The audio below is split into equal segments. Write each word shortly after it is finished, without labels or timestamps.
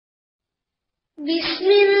بسم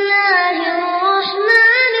الله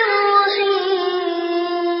الرحمن الرحيم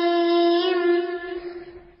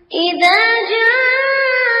إذا جاء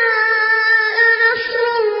نصر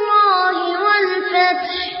الله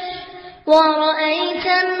والفتح ورأيت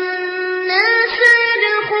الناس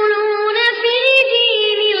يدخلون في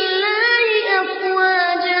دين الله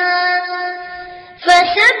أفواجا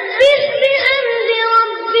فسبح بحمد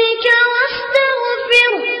ربك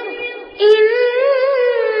واستغفره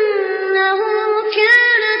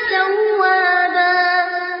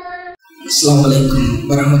அஸ்ஸலாமு அலைக்கும்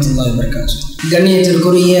வரஹ்மத்துல்லாஹி வபரகாத்துஹு.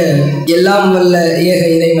 கண்ணியத்திற்குரிய எல்லாம் வல்ல ஏக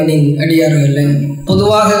இறைவனின் அடியார்களே,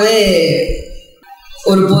 பொதுவாகவே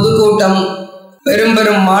ஒரு பொதுக்கூட்டம், பெரும்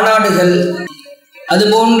பெரும் மாநாடுகள்,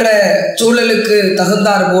 அதுபோன்ற சூழலுக்கு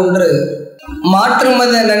தகுந்தார் போன்று மாற்று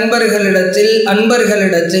மத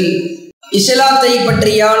அன்பர்களிடத்தில் இஸ்லாத்தை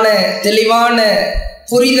பற்றியான தெளிவான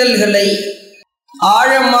புரிதல்களை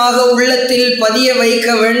ஆழமாக உள்ளத்தில் பதிய வைக்க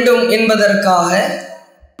வேண்டும் என்பதற்காக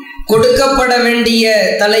கொடுக்கப்பட வேண்டிய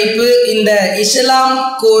தலைப்பு இந்த இஸ்லாம்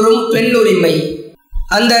கோரும் பெண் உரிமை.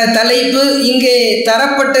 அந்த தலைப்பு இங்கே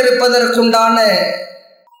தரப்பட்டிருப்பதற்குண்டான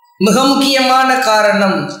மிக முக்கியமான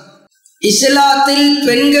காரணம், இஸ்லாத்தில்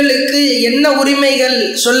பெண்களுக்கு என்ன உரிமைகள்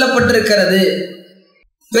சொல்லப்பட்டிருக்கிறது,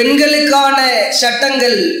 பெண்களுக்கான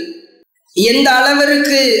சட்டங்கள் எந்த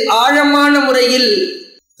அளவிற்கு ஆழமான முறையில்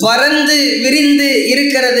பரந்து விரிந்து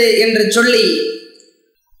இருக்கிறது என்று சொல்லி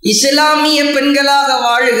இஸ்லாமிய பெண்களாக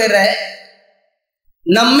வாழுகிற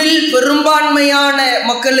நம்மில் பெரும்பான்மையான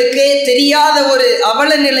மக்களுக்கே தெரியாத ஒரு அவல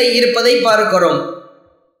நிலை இருப்பதை பார்க்கிறோம்.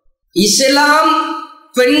 இஸ்லாம்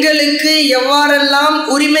பெண்களுக்கு எவ்வாறெல்லாம்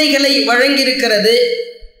உரிமைகளை வழங்கியிருக்கிறது,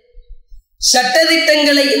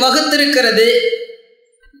 சட்டதிட்டங்களை வகுத்திருக்கிறது,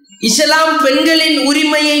 இஸ்லாம் பெண்களின்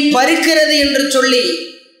உரிமையை பறிக்கிறது என்று சொல்லி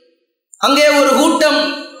அங்கே ஒரு கூட்டம்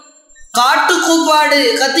காட்டுக்கூப்பாடு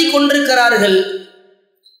கத்திக் கொண்டிருக்கிறார்கள்.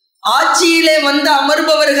 ஆட்சியிலே வந்து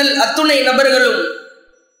அமர்பவர்கள் அத்துணை நபர்களும்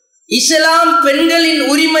இஸ்லாம் பெண்களின்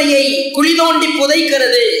உரிமையை குழி தோண்டி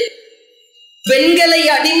புதைக்கிறது, பெண்களை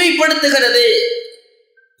அடிமைப்படுத்துகிறது,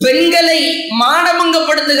 பெண்களை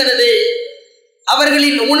மானபங்கப்படுத்துகிறது,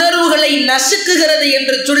 அவர்களின் உணர்வுகளை நசுக்குகிறது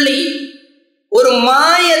என்று சொல்லி ஒரு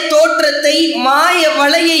மாய தோற்றத்தை, மாய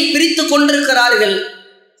வலையை பிரித்து கொண்டிருக்கிறார்கள்.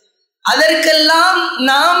 அதற்கெல்லாம்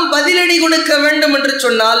நாம் பதிலடி கொடுக்க வேண்டும் என்று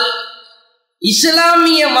சொன்னால்,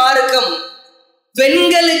 இஸ்லாமிய மார்க்கம்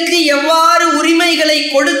பெண்களுக்கு எவ்வாறு உரிமைகளை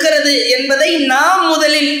கொடுக்கிறது என்பதை நாம்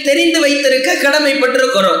முதலில் தெரிந்து வைத்திருக்க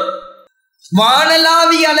கடமைப்பட்டிருக்கிறோம்.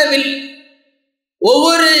 வானளாவிய அளவில்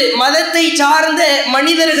ஒவ்வொரு மதத்தை சார்ந்த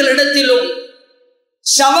மனிதர்களிடத்திலும்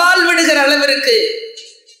சவால் விடுகிற அளவிற்கு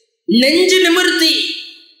நெஞ்சு நிமிர்த்தி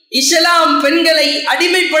இஸ்லாம் பெண்களை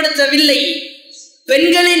அடிமைப்படுத்தவில்லை,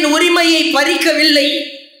 பெண்களின் உரிமையை பறிக்கவில்லை,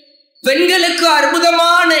 பெண்களுக்கு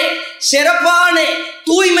அற்புதமான, சிறப்பான,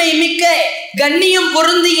 தூய்மை மிக்க, கண்ணியம்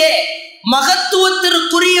பொருந்திய,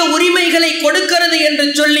 மகத்துவத்திற்குரிய உரிமைகளை கொடுக்கிறது என்று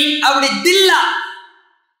சொல்லி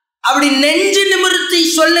அப்படி நெஞ்சு நிமிர்த்தி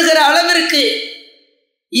சொல்லுகிற அளவிற்கு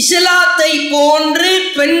இஸ்லாத்தை போன்று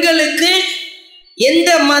பெண்களுக்கு எந்த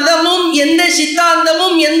மதமும், எந்த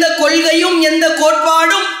சித்தாந்தமும், எந்த கொள்கையும், எந்த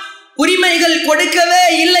கோட்பாடும் உரிமைகள் கொடுக்கவே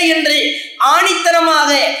இல்லை என்று ஆணித்தரமாக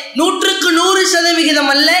 100%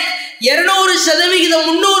 அல்ல, 200%,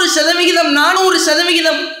 300%,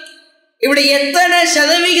 400%, இப்படி எத்தனை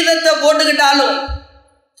சதவிகிதத்தை போட்டுக்கிட்டாலும்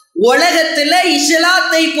உலகத்தில்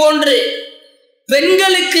இஸ்லாத்தை போன்று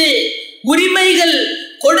பெண்களுக்கு உரிமைகள்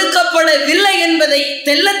கொடுக்கப்படவில்லை என்பதை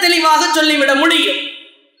தெள்ள தெளிவாக சொல்லிவிட முடியும்.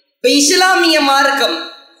 இஸ்லாமிய மார்க்கம்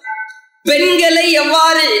பெண்களை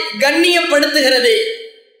எவ்வாறு கண்ணியப்படுத்துகிறது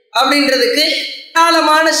அப்படின்றதுக்கு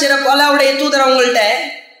காலமான சிறப்பு. அல்லாஹ்வுடைய தூதர் அவங்கள்ட்ட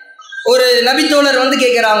ஒரு நபித்தோழர் வந்து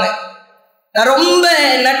கேட்குறாங்க, நான் ரொம்ப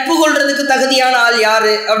நட்பு கொள்றதுக்கு தகுதியான ஆள்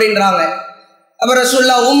யாரு அப்படின்றாங்க. அப்புறம்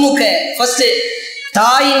ரசூலுல்லாஹ் உம்முக்க, ஃபர்ஸ்ட்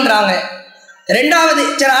தாயின்றாங்க, ரெண்டாவது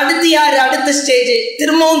சரி அடுத்து யாரு, அடுத்த ஸ்டேஜ்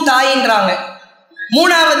திரும்பவும் தாயின்றாங்க,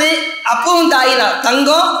 மூணாவது அப்பவும் தாய் தான்,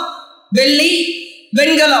 தங்கம் வெள்ளி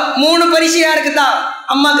வெண்கலம் 3 பரிசு யாருக்கு தான்,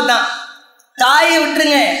 அம்மாக்கு தான். தாயை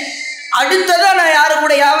விட்டுருங்க, அடுத்ததான் நான் யாரு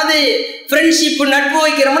கூடயாவது ஃப்ரெண்ட்ஷிப் நட்பு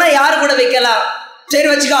வைக்கிறோம்னா யாரு கூட வைக்கலாம், சரி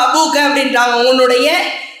வச்சுக்கோ அபூக்க அப்படின்றாங்க. உன்னுடைய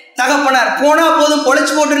தகப்பனார் போனா போதும்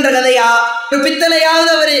பொழைச்சு போட்டுன்ற கதையா, ஒரு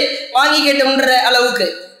பித்தளையாவது அவரு வாங்கி கேட்டோம்ன்ற அளவுக்கு.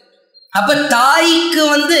 அப்ப தாய்க்கு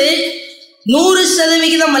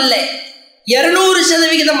 100% அல்ல,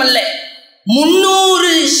 200% அல்ல,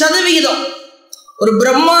 300% ஒரு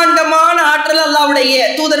பிரம்மாண்டமான ஆற்றல் அல்லாஹ்வுடைய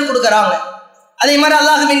தூதர் கொடுக்கறாங்க. அதே மாதிரி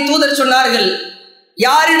அல்லாஹ்வின் தூதர் சொன்னார்கள்,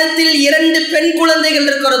 யாரிடத்தில் 2 பெண் குழந்தைகள்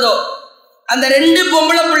இருக்கிறதோ அந்த 2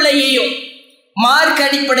 பொம்பளை பிள்ளையையும் மார்க்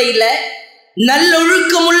அடிப்படையில்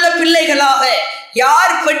நல்லொழுக்கமுள்ள பிள்ளைகளாக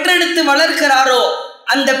யார் பெற்றெடுத்து வளர்க்கிறாரோ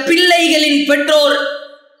அந்த பிள்ளைகளின் பெற்றோர்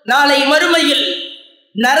நாளை மறுமையில்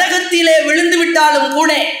நரகத்திலே விழுந்து விட்டாலும்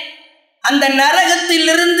கூட அந்த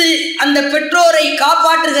நரகத்திலிருந்து அந்த பெற்றோரை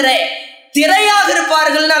காப்பாற்றுகிற திரையாக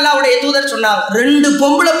இருப்பார்கள் அல்லாஹ்வுடைய தூதர் சொன்னாங்க. 2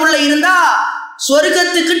 பொம்பளை புள்ள இருந்தா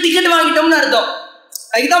சொர்க்கத்துக்கு டிக்கெட் வாங்கிட்டோம்னு அர்த்தம்.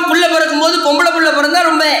 அதுதான் புள்ள பிறக்கும் போது பொம்பளை புள்ள பிறந்தா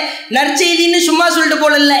ரொம்ப நற்செய்தின்னு சும்மா சொல்லிட்டு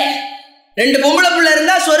போல. 2 பொம்பளை புள்ள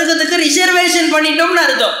இருந்தா சொர்க்கத்துக்கு ரிசர்வேஷன் பண்ணிட்டோம்னு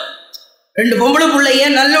அர்த்தம். 2 பொம்பளை பிள்ளைய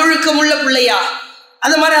நல்லொழுக்கம் உள்ள பிள்ளையா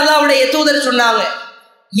அது மாதிரி அல்லாஹ்வுடைய தூதர் சொன்னாங்க.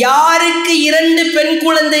 யாருக்கு 2 பெண்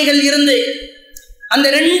குழந்தைகள் இருந்து அந்த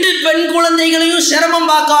 2 பெண் குழந்தைகளையும் சிரமம்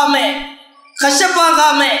பார்க்காம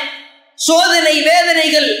கஷ்டப்பாக்காம சோதனை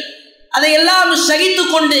வேதனைகள் அதையெல்லாம் சகித்து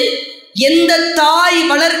கொண்டு எந்த தாய்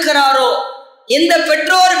வளர்க்கிறாரோ எந்த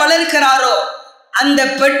பெற்றோர் வளர்க்கிறாரோ அந்த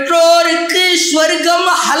பெற்றோருக்கு சொர்க்கம்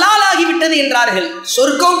ஹலால் ஆகிவிட்டது என்றார்கள்.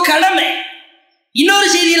 சொர்க்கம் கடமை. இன்னொரு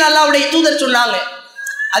செய்தியில் அல்லாஹ்வுடைய தூதர் சொன்னாங்க,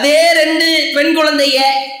 அதே 2 பெண் குழந்தைய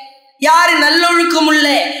யாரு நல்லொழுக்கம் உள்ள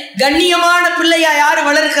கண்ணியமான பிள்ளையா யாரு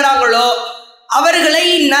வளர்க்கிறாங்களோ அவர்களை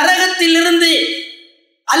நரகத்திலிருந்து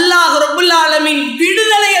அல்லாஹ் ரப்புல் ஆலமீன்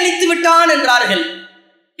விடுதலை அளித்து விட்டான் என்றார்கள்.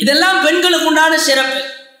 இதெல்லாம் பெண்களுக்கு உண்டான சிறப்பு.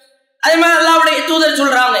 அதே மாதிரி அல்லாஹ்வுடைய தூதர்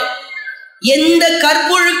சொல்றாங்க, எந்த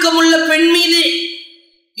கற்பொழுக்கம் உள்ள பெண் மீது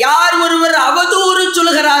யார் ஒருவர் அவதூறு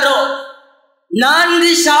சொல்கிறாரோ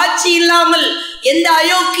 4 சாட்சி இல்லாமல் எந்த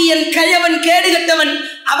அயோக்கியன் கயவன் கேடுகட்டவன்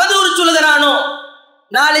அவதூறு சொல்கிறானோ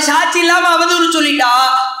 4 சாட்சி இல்லாம அவதூறு சொல்லிட்டா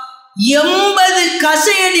 80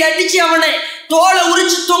 கசையடி அடிச்சு அவனை தோலை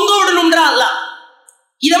உரிச்சு தொங்க விடணும்ன்றா அல்லாஹ்.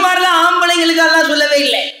 இத மாதிரிலாம் ஆம்பளைங்களுக்கு அல்லாஹ் சொல்லவே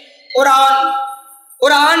இல்லை.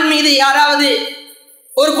 ஒரு ஆண் மீது யாராவது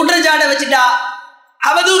ஒரு குற்றச்சாட்டை வச்சுட்டா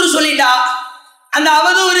அவதூறு சொல்லிட்டா அந்த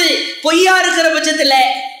அவதூறு பொய்யா இருக்கிற பட்சத்துல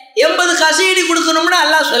 80 கசையடி கொடுக்கணும்னு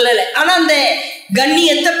அல்லாஹ் சொல்லலை. ஆனா அந்த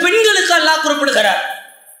கண்ணியத்தை பெண்களுக்கு அல்லாஹ் குறிப்பிடுகிறார்.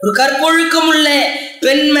 ஒரு கற்பொழுக்கம் உள்ள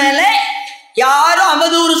பெண் மேல யாரும்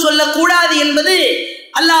அவதூறு சொல்லக்கூடாது என்பது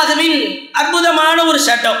அல்லாஹ்வின் அற்புதமான ஒரு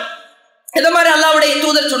சட்டம். இத மாதிரி அல்லாஹ்வுடைய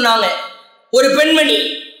தூதர் சொன்னாங்க, ஒரு பெண்மணி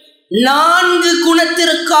 4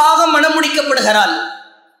 குணத்திற்காக மணமுடிக்கப்படுகிறாள்.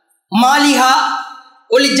 மாலிஹா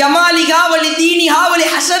ஒலி ஜமாலிஹா ஒலி தீனிஹா ஒலி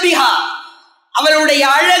ஹசபிஹா, அவளுடைய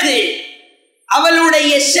அழகு,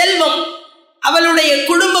 அவளுடைய செல்வம், அவளுடைய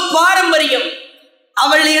குடும்ப பாரம்பரியம்,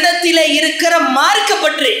 அவள் இடத்திலே இருக்கிற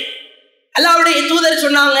மார்க்கப்பற்று. அல்லாஹ்வுடைய தூதர்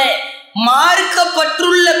சொன்னாங்க,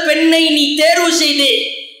 மார்க்கப்பற்றுள்ள பெண்ணை நீ தேர்வு செய்து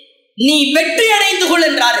நீ வெற்றி அடைந்து கொள்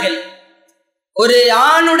என்றார்கள். ஒரு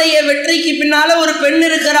ஆணுடைய வெற்றிக்கு பின்னால ஒரு பெண்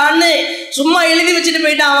இருக்கிறான்னு சும்மா எழுதி வச்சுட்டு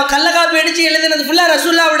போயிட்டான். அவன் கள்ளக்காப்பி அடிச்சு எழுதினது ஃபுல்லா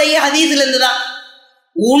ரசூலுல்லாஹ்வுடைய ஹதீஸ்ல இருந்துதான்.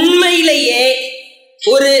 உண்மையிலேயே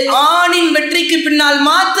ஒரு ஆணின் வெற்றிக்கு பின்னால்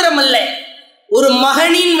மாத்திரமல்ல, ஒரு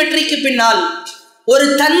மகனின் வெற்றிக்கு பின்னால், ஒரு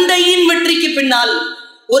தந்தையின் வெற்றிக்கு பின்னால்,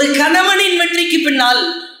 ஒரு கணவனின் வெற்றிக்கு பின்னால்,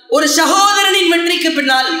 ஒரு சகோதரனின் வெற்றிக்கு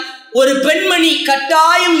பின்னால் ஒரு பெண்மணி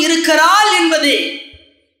கட்டாயம் இருக்கிறாள் என்பது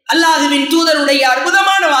அல்லாஹ்வின் தூதருடைய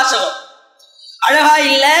அற்புதமான வாசகம். அழகா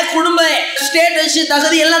இல்ல, குடும்ப ஸ்டேட்டஸ்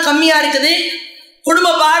தகுதி எல்லாம் கம்மியா இருக்குது,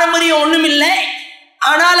 குடும்ப பாரம்பரியம் ஒண்ணும் இல்லை,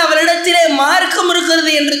 ஆனால் அவரிடத்திலே மார்க்கம்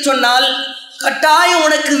இருக்கிறது என்று சொன்னால் கட்டாயம்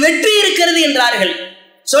உனக்கு வெற்றி இருக்கிறது என்றார்கள்.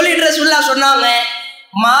 சொல்லிட்டு ரசூலுல்லாஹ் சொன்னாங்க,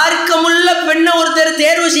 மார்க்கமுள்ள பெண்ணை ஒருத்தர்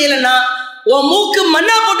தேர்வு செய்யலன்னா உன் மூக்கு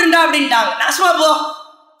மண்ணா போட்டுண்டா அப்படின்ட்டாங்க. நாசமா போ,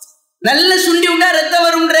 நல்ல சுண்டி விட்டா ரத்தம்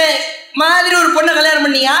வரும்ன்ற மாதிரி ஒரு பொண்ணை கல்யாணம்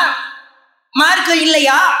பண்ணியா? மார்க்கம்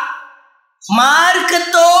இல்லையா?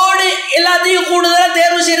 மார்க்கத்தோடு எல்லாத்தையும் கூடுதலா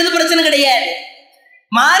தேர்வு செய்யறது பிரச்சனை கிடையாது.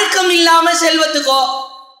 மார்க்கம் இல்லாம செல்வத்துக்கோ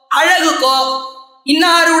அழகுக்கோ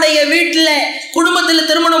இன்னாருடைய வீட்டுல குடும்பத்துல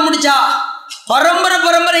திருமணம் முடிச்சா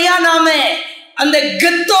பரம்பரையா நாம அந்த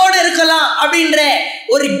கெத்தோட இருக்கலாம் அப்படின்ற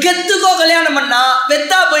ஒரு கெத்துக்கோ கல்யாணம் பண்ணா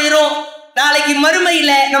வெத்தா போயிரும். நாளைக்கு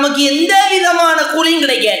மறுமையில நமக்கு எந்த விதமான கூலியும்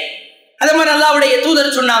கிடைக்காது. அதே மாதிரி அல்லாஹ்வுடைய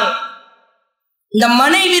தூதர் சொன்னாங்க, இந்த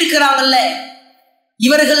மனைவி இருக்கிறாங்கல்ல,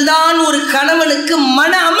 இவர்கள் தான் ஒரு கணவனுக்கு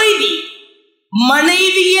மன அமைதி.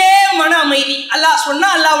 மனைவியே மன அமைதி. அல்லாஹ் சொன்னா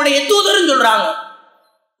அல்லாஹ்வுடைய தூதரும் சொல்றாங்க,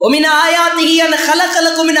 وَمِنْ آيَاتِهِ أَنْ خَلَقَ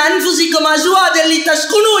لَكُم مِّنْ أَنفُسِكُمْ أَزْوَاجًا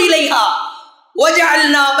لِتَسْكُنُوا إِلَيْهَا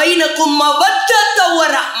وَجَعَلْنَا بَيْنَكُمْ مَوَدَّةً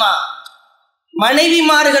وَرَحْمَةً.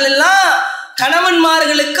 மனைவிமார்கள் எல்லாம்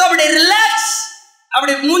கணவன்மார்களுக்கு அப்படி ரிலாக்ஸ்,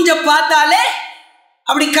 அப்படி மூஞ்ச பார்த்தாலே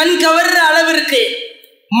அப்படி கண் கவர்ற அளவிற்கு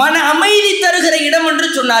மன அமைதி தருகிற இடம் என்று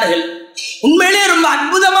சொன்னார்கள். உண்மையிலே ரொம்ப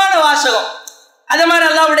அற்புதமான வாசகம். அதே மாதிரி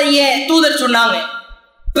அல்லாஹ்வுடைய தூதர் சொன்னாங்க,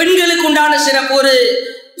 பெண்களுக்கு உண்டான சிறப்பு. ஒரு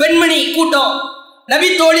பெண்மணி கூட்டம் நபி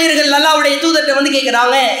தோழியர்கள் அல்லாஹ்வுடைய தூதர்கிட்ட வந்து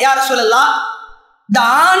கேட்கிறாங்க, யார் சொல்லலாம், இந்த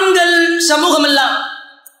ஆண்கள் சமூகம் எல்லாம்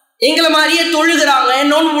எங்களை மாதிரியே தொழுகிறாங்க,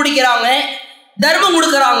 நோன்பு முடிக்கிறாங்க, தர்மம்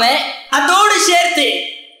கொடுக்கறாங்க, அதோடு சேர்த்து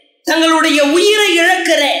தங்களுடைய உயிரை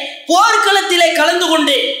இழக்கிற போர்க்களத்திலே கலந்து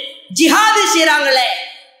கொண்டு ஜிஹாது செய்றாங்களே,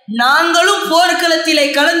 நாங்களும் போர்க்களத்திலே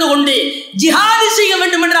கலந்து கொண்டு ஜிஹாது செய்ய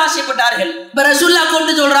வேண்டும் என்று ஆசைப்பட்டார்கள். ரசூலுல்லாஹ்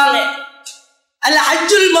கொண்டு சொல்றாங்க, அல்ல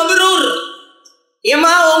ஹஜ்ஜுல் மப்ரூர்,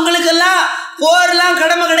 ஏமா உங்களுக்கெல்லாம் போர்லாம்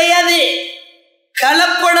கடமை கிடையாது.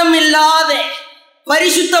 கலப்படம் இல்லாத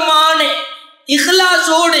பரிசுத்தமான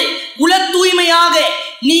இஹ்லாஸோடு உல தூய்மையாக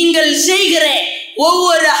நீங்கள் செய்கிற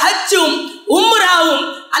ஒவ்வொரு ஹஜ்ஜும் உம்ராவும்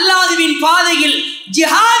அல்லாஹ்வின் பாதையில்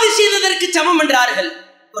ஜிஹாது செய்ததற்கு சமம் என்றார்கள்.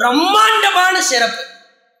 பிரம்மாண்டமான சிறப்பு.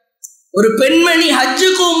 ஒரு பெண்மணி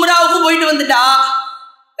ஹஜ்ஜுக்கு உம்ராவுக்கு போயிட்டு வந்துட்டா,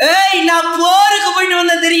 ஏய் நான் போருக்கு போயிட்டு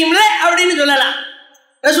வந்த தெரியும்ல அப்படின்னு சொல்லலாம்.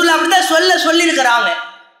 ரசூலுல்லாஹ் அப்படிதான் சொல்லி இருக்கிறாங்க.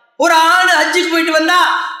 ஒரு ஆண் ஹஜ்ஜுக்கு போயிட்டு வந்தா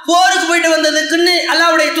போருக்கு போயிட்டு வந்ததுக்குன்னு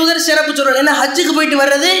அல்லாஹ்வுடைய தூதர் சிறப்பு சொல்றாங்க. ஏன்னா ஹஜ்ஜுக்கு போயிட்டு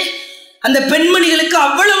வர்றது அந்த பெண்மணிகளுக்கு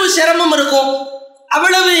அவ்வளவு சிரமம் இருக்கும்,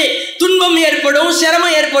 அவ்வளவு துன்பம் ஏற்படும்,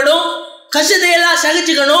 சிரமம் ஏற்படும், கஷ்டத்தையெல்லாம்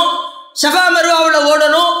சகிச்சுக்கணும், சஃபா மர்வாவில்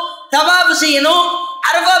ஓடணும், தவாப் செய்யணும்,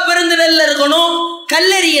 அரபா பெருந்திடல்ல இருக்கணும்,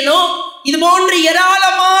 கல்லெறியணும், இது போன்ற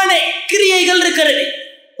ஏராளமான கிரியைகள் இருக்கிறது.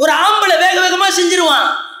 ஒரு ஆம்பளை வேக வேகமா செஞ்சிருவான்.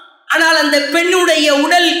 ஆனால் அந்த பெண்ணுடைய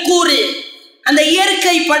உடல் கூறு, அந்த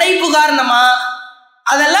இயற்கை படைப்பு காரணமா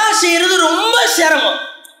அதெல்லாம் செய்யறது ரொம்ப சிரமம்.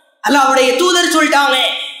 அல்லாஹ்வுடைய தூதர் சொல்லிட்டாங்க,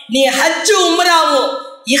 நீ ஹஜ்ஜு உம்ராவும்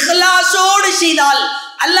இஹ்லாஸோடு செய்தால்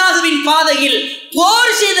அல்லாஹ்வின் பாதையில்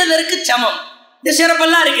போர் செய்ததற்கு சமம். இந்த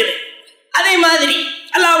சிறப்பெல்லாம் இருக்குது. அதே மாதிரி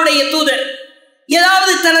அல்லாஹ்வுடைய தூதர்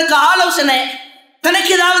ஏதாவது தனக்கு ஆலோசனை,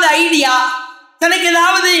 தனக்கு ஏதாவது ஐடியா, தனக்கு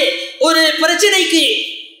ஏதாவது ஒரு பிரச்சனைக்கு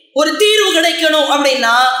ஒரு தீர்வு கிடைக்கணும்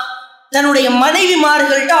அப்படின்னா தன்னுடைய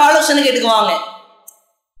மனைவிமார்கள்ட்ட ஆலோசனை கேட்டுக்குவாங்க.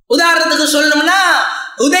 உதாரணத்துக்கு சொல்லணும்னா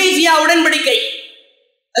உதைஃபியா உடன்படிக்கை,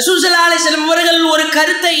 ரசூல் ஸல்லல்லாஹு அலைஹி வஸல்லம் அவர்கள் ஒரு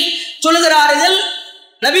கருத்தை சொல்லுகிறார்கள்.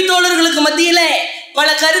 நபி தோழர்களுக்கு மத்தியிலே பல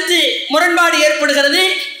கருத்து முரண்பாடு ஏற்படுகிறது.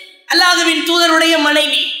 அல்லாஹ்வின் தூதருடைய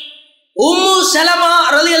மனைவி உம்மு சலமா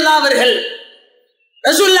ரலியல்லாஹு அவர்கள்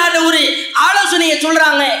ரசூலுல்லாஹ்ட்ட ஒரு ஆலோசனையை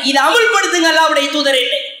சொல்றாங்க, இதை அமுல்படுத்துங்க அல்லாஹ்வுடைய தூதரே.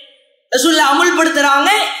 ரசூலுல்லாஹ்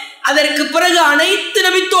அமுல்படுத்துறாங்க. அதற்கு பிறகு அனைத்து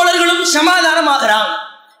நபி தோழர்களும் சமாதானமாகிறாங்க.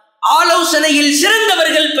 ஆலோசனையில்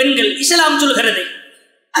சிறந்தவர்கள் பெண்கள், இஸ்லாம் சொல்கிறது.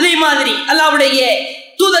 அதே மாதிரி அல்லாஹ்வுடைய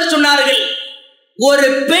தூதர் சொன்னார்கள், ஒரு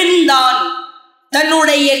பெண் தான்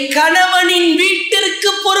தன்னுடைய கணவனின் வீட்டிற்கு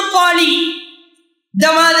பொறுப்பாளி. இந்த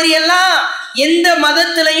மாதிரி எல்லாம் எந்த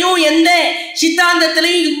மதத்திலையும் எந்த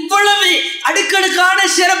சித்தாந்தத்திலையும் இவ்வளவு அடுக்கடுக்கான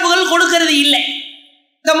சிறப்புகள் கொடுக்கிறது இல்லை.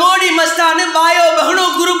 இந்த மோடி மஸ்தானு பாயோ பகனோ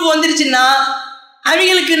குரூப் வந்துருச்சுன்னா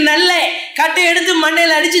அவங்களுக்கு நல்ல கட்டை எடுத்து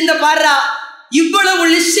மண்ணையில் அடிச்சு, இந்த பாடுறா இவ்வளவு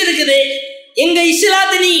லிஸ்ட் இருக்குது, எங்க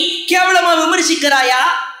இஸ்லாத்தை நீ கேவலமா விமர்சிக்கிறாயா,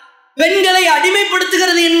 பெண்களை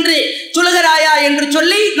அடிமைப்படுத்துகிறது என்று சொல்லுகிறாயா என்று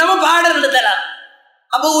சொல்லி நம்ம பாடம் எழுதலாம்.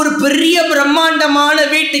 அப்போ ஒரு பெரிய பிரம்மாண்டமான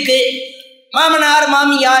வீட்டுக்கு மாமனார்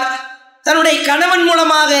மாமியார் தன்னுடைய கணவன்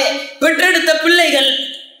மூலமாக பெற்றெடுத்த பிள்ளைகள்,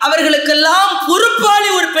 அவர்களுக்கெல்லாம் பொறுப்பாளி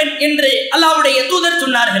ஒரு பெண் என்று அல்லாஹ்வுடைய தூதர்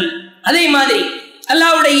சொன்னார்கள். அதே மாதிரி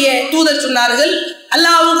அல்லாஹ்வுடைய தூதர் சொன்னார்கள்,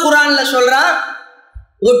 அல்லாஹ்வும் குர்ஆன்ல சொல்றான்,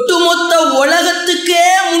 ஒட்டுமொத்த உலகத்துக்கே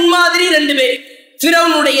முன்மாதிரி 2 பேர்.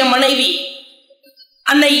 ஃபிரௌனுடைய மனைவி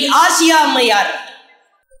அன்னை ஆசியா அம்மையார்,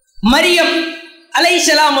 மரியம்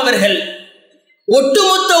அலைஹிஸ்ஸலாம் அவர்கள்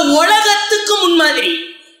ஒட்டுமொத்த உலகத்துக்கு முன்மாதிரி,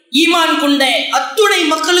 ஈமான் கொண்ட அத்துணை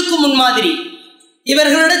மக்களுக்கு முன்மாதிரி.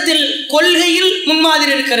 இவர்களிடத்தில் கொள்கையில்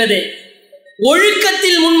முன்மாதிரி இருக்கிறது,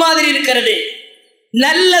 ஒழுக்கத்தில் முன்மாதிரி இருக்கிறது,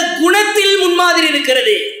 நல்ல குணத்தில் முன்மாதிரி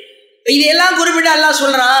இருக்கிறது. இதெல்லாம் குறிப்பிட்டு அல்லாஹ்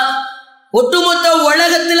சொல்றான், ஒட்டுமொத்த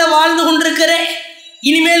உலகத்துல வாழ்ந்து கொண்டிருக்கிற,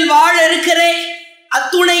 இனிமேல் வாழ இருக்கிற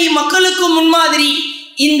அத்துணை மக்களுக்கு முன்மாதிரி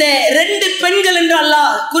இந்த 2 பெண்கள் என்று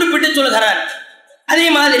அல்லாஹ் குறிப்பிட்டு சொல்கிறார். அதே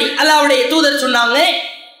மாதிரி அல்லாஹ்வுடைய தூதர் சொன்னாங்க,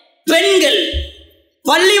 பெண்கள்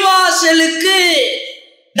பள்ளிவாசலுக்கு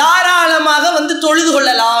தாராளமாக வந்து தொழுது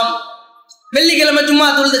கொள்ளலாம், வெள்ளிக்கிழமை ஜும்மா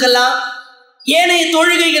தொழுதுக்கலாம், ஏனைய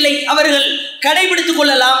தொழுகைகளை அவர்கள் கடைபிடித்துக்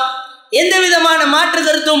கொள்ளலாம், எந்த விதமான மாற்று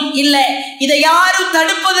கருத்தும் இல்லை, இதை யாரும்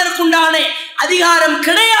தடுப்பதற்குண்டான அதிகாரம்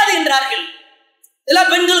கிடையாது என்றார்கள்.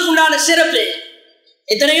 இதெல்லாம் பெண்களுக்கு உண்டான சிறப்பு.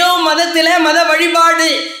 எத்தனையோ மதத்தில மத வழிபாடு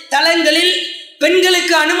தலங்களில்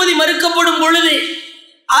பெண்களுக்கு அனுமதி மறுக்கப்படும் பொழுது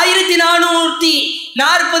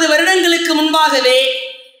 1440 வருடங்களுக்கு முன்பாகவே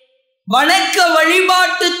வணக்க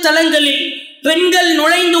வழிபாட்டு தலங்களில் பெண்கள்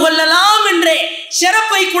நுழைந்து கொள்ளலாம் என்ற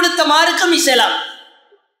சிறப்பை கொடுத்த மார்க்கம் இஸ்லாம்.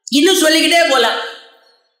 இன்னும் சொல்லிக்கிட்டே போலாம்.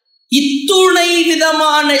 இத்துணை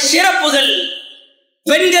விதமான சிறப்புகள்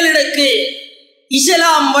பெண்களிடக்கு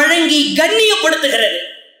இஸ்லாம் வழங்கி கண்ணியப்படுத்துகிறது.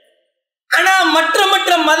 ஆனா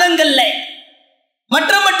மற்ற மதங்கள்ல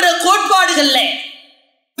மற்ற கோட்பாடுகள்ல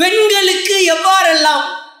பெண்களுக்கு எவ்வாறெல்லாம்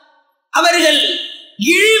அவர்கள்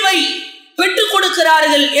இழிவை பெற்றுக்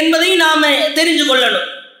கொடுக்கிறார்கள் என்பதை நாம தெரிந்து கொள்ளணும்.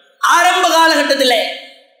 ஆரம்ப காலகட்டத்தில்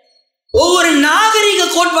ஒவ்வொரு நாகரிக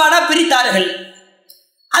கோட்பாடா பிரித்தார்கள்.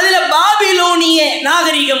 அதுல பாபிலோனிய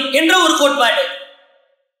நாகரிகம் என்ற ஒரு கோட்பாடு,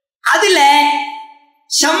 அதுல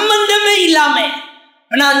சம்பந்தமே இல்லாம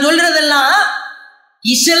நான் சொல்றதெல்லாம்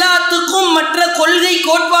இஸ்லாத்துக்கும் மற்ற கொள்கை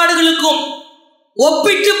கோட்பாடுகளுக்கும்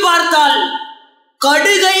ஒப்பிட்டு பார்த்தால்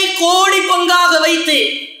கடுகை கோடி பங்காக வைத்து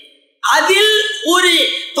அதில் ஒரு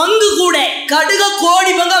பங்கு கூட, கடுக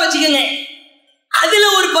கோடி பங்கா வச்சுக்கோங்க, அதுல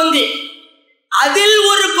ஒரு பங்கு, அதில்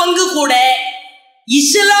ஒரு பங்கு கூட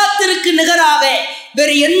இஸ்லாத்திற்கு நிகராக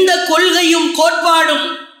வேறு எந்த கொள்கையும் கோட்பாடும்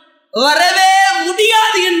வரவே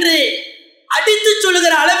முடியாது என்று அடித்து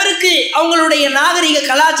சொல்லுகிற அளவிற்கு அவங்களுடைய நாகரிக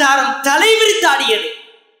கலாச்சாரம் தலைவிரித்தாடியது.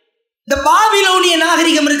 இந்த பாபிலோனிய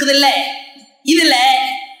நாகரிகம் இருக்குது இல்ல, இதுல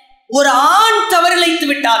ஒரு ஆண் தவறிழைத்து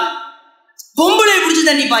விட்டால் பொம்பளை பிடிச்சு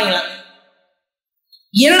தண்டிப்பாங்களாம்.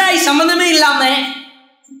 என்னடாய் சம்பந்தமே இல்லாம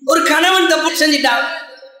ஒரு கணவன் தப்பு செஞ்சுட்டான்,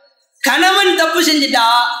 கணவன் தப்பு செஞ்சுட்டா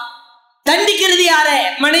தண்டிக்கிறது யார?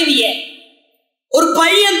 மனைவிய. ஒரு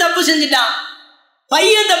பையன் தப்பு செஞ்சுட்டான்,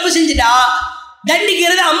 பையன் தப்பு செஞ்சுட்டா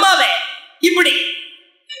தண்டிக்கிறது அம்மாவை. இப்படி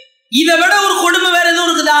இதை விட ஒரு கொடுமை வேற எதுவும்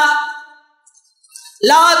இருக்குதா?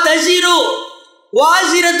 லா தஸிரு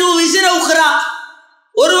வாஸிரத்து விஸ்ர உக்ரா,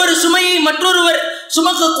 ஒருவர் சுமையை மற்றொருவர்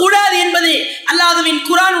சுமக்க கூடாது என்பது அல்லாஹ்வின்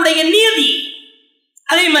குர்ஆனுடைய நியதி.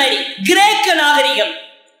 அதே மாதிரி கிரேக்க நாகரிகம்,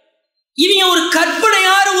 இவங்க ஒரு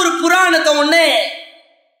கற்பனையான ஒரு புராணத்தை ஒண்ணு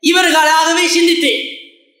இவர்களாகவே சிந்தித்து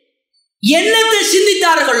என்னத்தை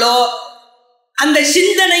சிந்தித்தார்களோ அந்த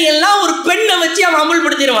சிந்தனை எல்லாம் ஒரு பெண்ணை வச்சு அவன்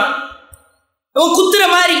அமல்படுத்திடுவான். குத்துற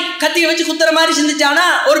மாதிரி, கத்திய வச்சு குத்துற மாதிரி சிந்திச்சானா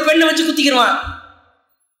ஒரு பெண்ணை வச்சு குத்திக்கிடுவான்.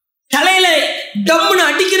 தலையில டம்முன்னு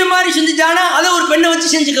அடிக்கிற மாதிரி சிந்திச்சானா அதை ஒரு பெண்ணை வச்சு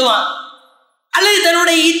செஞ்சுக்குவான். அல்லது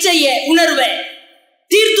தன்னுடைய இச்சைய உணர்வை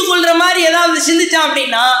தீர்த்து கொள்ற மாதிரி ஏதாவது சிந்திச்சான்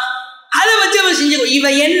அப்படின்னா அதை வச்சு அவன் செஞ்சுக்குவான்.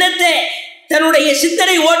 இவன் என்னத்தை தன்னுடைய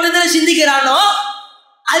சிந்தனை ஓட்டத்துல சிந்திக்கிறானோ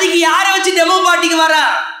அதுக்கு யாரை வச்சு டெமோ பாட்டிக்கு வரா?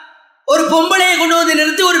 ஒரு பொம்பளையை கொண்டு வந்து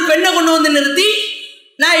நிறுத்தி, ஒரு பெண்ணை கொண்டு வந்து நிறுத்தி,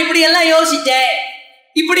 நான் இப்படி எல்லாம் யோசித்தேன்,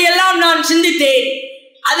 இப்படி எல்லாம் நான் சிந்தித்தேன்,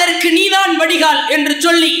 அதற்கு நீதான் வடிகால் என்று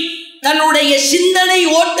சொல்லி தன்னுடைய சிந்தனை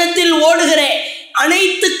ஓட்டத்தில் ஓடுகிற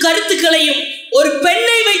அனைத்து கருத்துக்களையும் ஒரு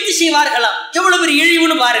பெண்ணை வைத்து செய்வார்களாம். எவ்வளவு பெரிய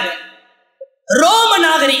இழிவுன்னு பாருங்க. ரோம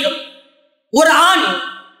நாகரிகம், ஒரு ஆண்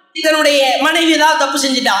தன்னுடைய மனைவி ஏதாவது தப்பு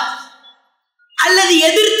செஞ்சுட்டா அல்லது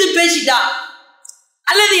எதிர்த்து பேசிட்டா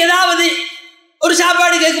அல்லது ஏதாவது ஒரு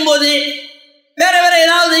சாப்பாடு கேட்கும்போது வேற வேற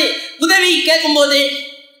ஏதாவது உதவி கேட்கும்போது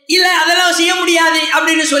இல்ல அதெல்லாம் செய்ய முடியாது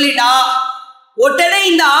அப்படின்னு சொல்லிட்டா உடனே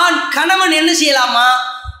இந்த ஆண் கணவன் என்ன செய்யலாமா?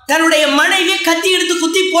 தன்னுடைய மனைவி கத்தி எடுத்து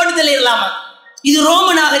குத்தி போட்டு தள்ளிடலாமா? இது ரோம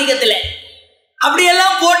நாகரிகத்துல.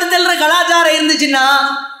 அப்படியெல்லாம் போட்டு தள்ளுற கலாச்சாரம் இருந்துச்சுன்னா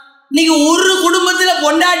இன்னைக்கு ஒரு குடும்பத்துல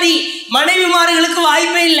பொண்டாட்டி மனைவிமார்களுக்கு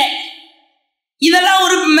வாய்ப்பே இல்லை. இதெல்லாம்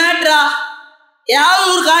ஒரு மேட்ரா? யாவது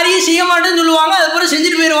ஒரு காரியம் செய்ய மாட்டேன்னு சொல்லுவாங்க, அதுக்கப்புறம்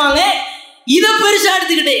செஞ்சுட்டு போயிடுவாங்க. இதை பெருசா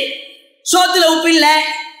எடுத்துக்கிட்டு சோத்துல உப்பு இல்லை,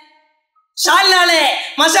 சால்னால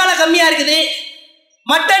மசாலா கம்மியா இருக்குது,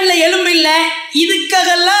 மட்டன்ல எலும்பு இல்லை,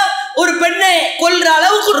 இதுக்கெல்லாம் ஒரு பெண்ணை கொல்ற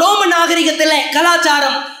அளவுக்கு ரோம நாகரிகத்துல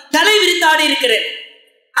கலாச்சாரம் தலைவிரித்தாடி இருக்கிறது.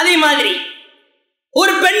 அதே மாதிரி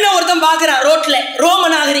ஒரு பெண்ணை ஒருத்தன் பாக்குறான் ரோட்ல, ரோம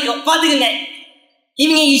நாகரிகம் பாத்துக்குங்க.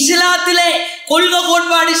 இவங்க இஸ்லாத்துல கொள்கை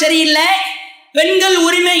கோட்பாடு சரியில்லை, பெண்கள்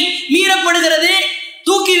உரிமை மீறப்படுகிறது,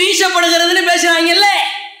 தூக்கி வீசப்படுகிறதுன்னு பேசுறாங்கல்ல,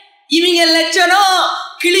 இவங்க லட்சணம்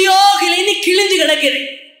கிளியோ கிளின்னு கிழிஞ்சு கிடக்குது.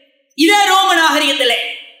 இதே ரோம நாகரிகத்துல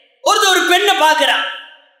ஒருத்தர் ஒரு பெண்ணை பாக்குறான்,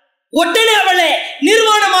 உடனே அவளை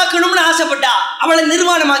நிர்வாணமாக்கணும்னு ஆசைப்பட்டா அவளை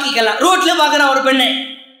நிர்வாணமாக்கிக்கலாம். ரோட்ல பாக்குறான் ஒரு பெண்ணு,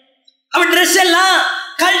 அவன் ட்ரெஸ் எல்லாம்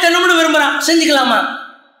கழட்டணும்னு விரும்புறான், செஞ்சுக்கலாமா?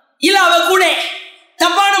 இல்ல அவ கூட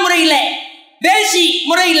தப்பான முறையில பேசி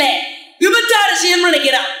முறையில விபச்சாரம் செய்யணும்னு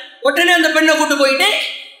நினைக்கிறான், உடனே அந்த பெண்ணை கூட்டு போயிட்டு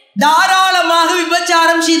தாராளமாக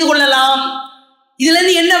விபச்சாரம் செய்து கொள்ளலாம். இதுல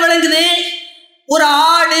இருந்து என்ன விளங்குது? ஒரு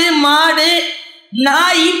ஆடு, மாடு,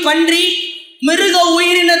 நாய், பன்றி, மிருக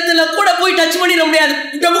உயிரினத்துல கூட போய் டச் பண்ணிட முடியாது,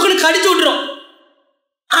 டபுக்குன்னு கடிச்சு விட்டுரும்.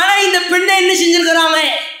 ஆனா இந்த பெண்ணை என்ன செஞ்சிருக்கிறாங்க?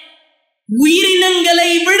 உயிரினங்களை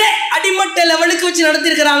விட அடிமட்ட லெவலுக்கு வச்சு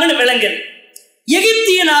நடத்திருக்கிறாங்கன்னு விளங்குது.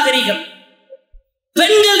 எகிப்திய நாகரிகம்,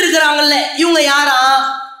 பெண்கள் இருக்கிறாங்கல்ல, இவங்க யாரா?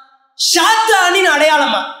 சாத்தானின்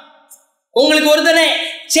அடையாளமா? உங்களுக்கு ஒருத்தனை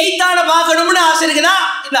சைத்தான பார்க்கணும்னு ஆசை இருக்குதா?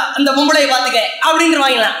 அந்த பொம்பளை பார்த்துக்க அப்படின்னு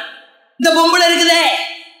வாங்கலாம். இந்த பொம்பளை இருக்குதே,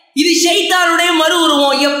 இது சைத்தானுடைய மறு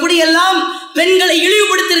உருவம். எப்படி எல்லாம் பெண்களை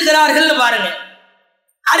இழிவுபடுத்திருக்கிறார்கள் பாருங்க.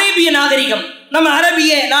 அரேபிய நாகரிகம், நம்ம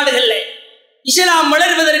அரபிய நாடுகள்ல இஸ்லாம்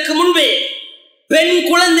வளர்வதற்கு முன்பு பெண்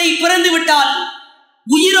குழந்தை பிறந்து விட்டால்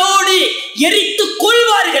உயிரோடு எரித்து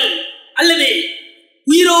கொள்வார்கள் அல்லது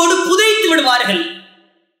உயிரோடு புதைத்து விடுவார்கள்.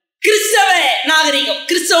 கிறிஸ்தவ நாகரிகம்,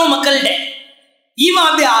 கிறிஸ்தவ மக்கள்கிட்ட இவன்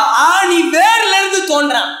அப்படி ஆணி வேர்ல இருந்து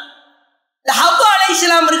தோன்றான். ஹவ்வா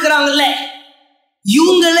அலைஹிஸ்ஸலாம் இருக்கிறாங்கல்ல,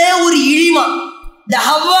 இவங்களே ஒரு இழிமா. இந்த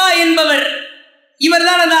ஹவ்வா என்பவர், இவர்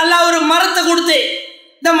தான் அந்த அல்லாஹ் ஒரு மரத்தை கொடுத்து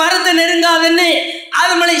இந்த மரத்தை நெருங்காதுன்னு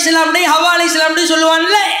ஆதம் அலைஹிஸ்ஸலாம்டே ஹவ்வா அலைஹிஸ்ஸலாம்டே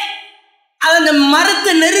சொல்லுவான்ல, அது அந்த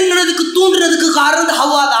மரத்தை நெருங்குறதுக்கு தூண்டுறதுக்கு காரணம் இந்த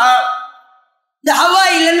ஹவ்வா தான். இந்த ஹவ்வா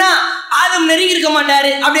இல்லைன்னா ஆதம் நெருங்கி இருக்க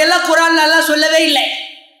மாட்டாரு. அப்படியெல்லாம் குர்ஆன்ல அல்லாஹ் சொல்லவே இல்லை.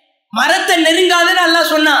 மரத்தை நெருங்காதுன்னு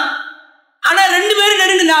அல்லாஹ் சொன்னான். ஆனா 2 பேரும்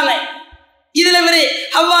நெருங்கினாங்க. இதுல இவரு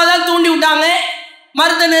ஹவ்வா தான் தூண்டி விட்டாங்க,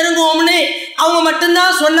 மரத்தை நெருங்குவோம்னு அவங்க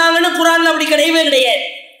மட்டும்தான் சொன்னாங்கன்னு குர்ஆன்ல அப்படி கிடையவே கிடையாது.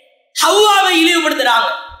 ஹவ்வாவை இழிவுபடுத்துறாங்க.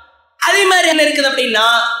 அதே மாதிரி என்ன இருக்குது அப்படின்னா,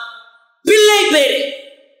 பிள்ளை பேரு,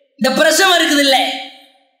 இந்த பிரசவம் இருக்குது இல்ல,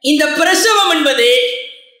 இந்த பிரசவம் என்பது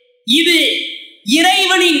இது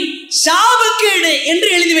இறைவனின் சாபக்கேடு என்று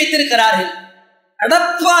எழுதி வைத்திருக்கிறார்கள்.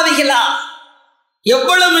 அடப்பாவிகளா,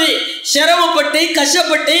 எவ்வளவு சிரமப்பட்டு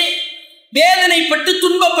கஷ்டப்பட்டு வேதனைப்பட்டு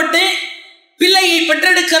துன்பப்பட்டு பிள்ளையை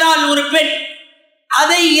பெற்றெடுக்கிறாள் ஒரு பெண்.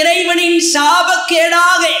 அதை இறைவனின்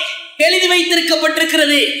சாபக்கேடாக எழுதி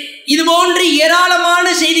வைத்திருக்கப்பட்டிருக்கிறது. இது போன்று ஏராளமான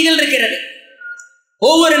செய்திகள் இருக்கிறது.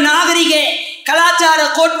 ஒவ்வொரு நாகரிக கலாச்சார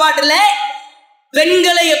கோட்பாட்டில்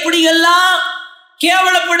பெண்களை எப்படியெல்லாம்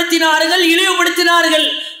கேவலப்படுத்தினார்கள், இழிவுபடுத்தினார்கள்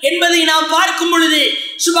என்பதை நாம் பார்க்கும் பொழுது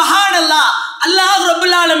சுப்ஹானல்லாஹ், அல்லாஹ்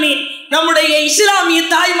ரப்பல் ஆலமீன் நம்முடைய இஸ்லாமிய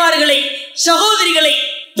தாய்மார்களை, சகோதரிகளை,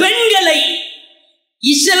 பெண்களை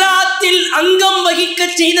இஸ்லாத்தில் அங்கம் வகிக்க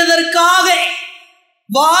செய்ததற்காக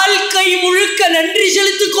வாழ்க்கை முழுக்க நன்றி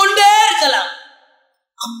செலுத்திக் கொண்டே இருக்கலாம்.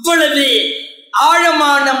 அவ்வளவு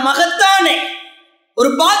ஆழமான மகத்தான ஒரு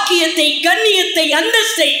பாக்கியத்தை, கண்ணியத்தை,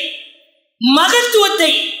 அந்தஸ்தை,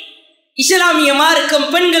 மகத்துவத்தை இஸ்லாமிய மார்க்கம்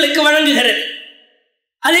பெண்களுக்கு வழங்குகிறது.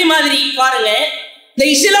 அதே மாதிரி பாருங்க, இந்த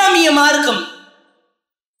இஸ்லாமிய மார்க்கம்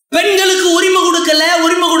பெண்களுக்கு உரிமை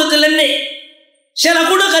கொடுக்கலன்னு சில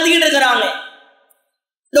கூட கத்திக்கிட்டு இருக்கிறாங்க.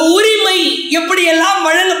 இந்த உரிமை எப்படி எல்லாம்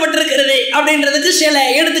வழங்கப்பட்டிருக்கிறது அப்படின்றதுக்கு சில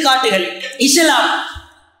எடுத்துக்காட்டுகள். இஸ்லாம்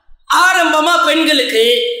ஆரம்பமா பெண்களுக்கு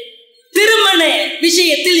திருமண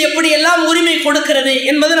விஷயத்தில் எப்படி எல்லாம் உரிமை கொடுக்கிறது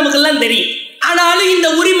என்பது நமக்கு எல்லாம் தெரியும். ஆனாலும் இந்த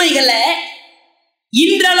உரிமைகளை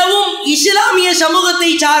இன்றளவும் இஸ்லாமிய சமூகத்தை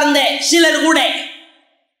சார்ந்த சிலர் கூட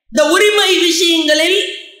இந்த உரிமை விஷயங்களில்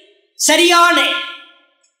சரியான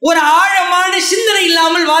ஒரு ஆழமான சிந்தனை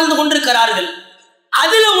இல்லாமல் வாழ்ந்து கொண்டிருக்கிறார்கள்.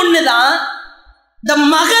 அதுல ஒண்ணுதான் இந்த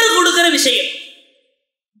மகர் கொடுக்கிற விஷயம்.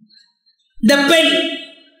 இந்த பெண்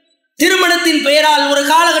திருமணத்தின் பெயரால் ஒரு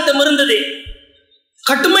காலகட்டம் இருந்தது.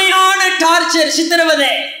 கடுமையான டார்ச்சர்,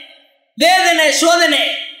 சித்திரவதை, வேதனை, சோதனை.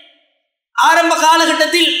 ஆரம்ப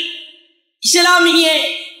காலகட்டத்தில் இஸ்லாமிய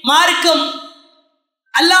மார்க்கம்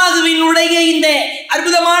அல்லாஹ்வினுடைய இந்த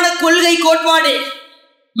அற்புதமான கொள்கை கோட்பாடு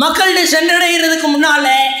மக்களிட சென்றடைகிறதுக்கு முன்னால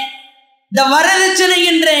இந்த வரதட்சணை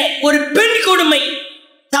என்ற ஒரு பெண் கொடுமை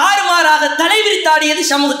தாறுமாறாக தலைவிரித்தாடியது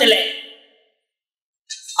சமூகத்தில்.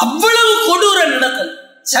 அவ்வளவு கொடூரம் நடக்கும்.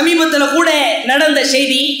 சமீபத்தில் கூட நடந்த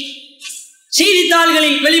செய்தி,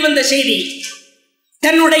 செய்தித்தாள்களில் வெளிவந்த செய்தி.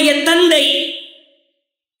 தன்னுடைய தந்தை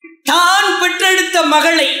தான் பெற்றெடுத்த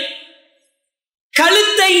மகளை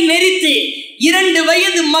கழுத்தை நெரித்து 2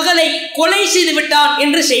 வயது மகளை கொலை செய்து விட்டான்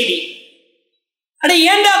என்று செய்தி. அட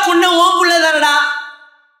ஏண்டா கொன்ன, ஓ புள்ள தானடா,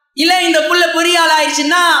 இல்ல இந்த புள்ள பெரிய ஆள்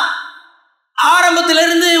ஆயிடுச்சுன்னா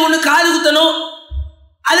ஆரம்பத்திலிருந்து ஒண்ணு காது குத்தணும்,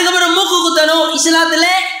 அதுக்கப்புறம் மூக்கு குத்தணும். இஸ்லாத்துல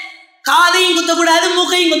காதையும் குத்தக்கூடாது,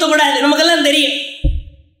 மூக்கையும் குத்தக்கூடாது, நமக்கெல்லாம் தெரியும்.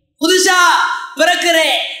 புதுசா பிறக்கிற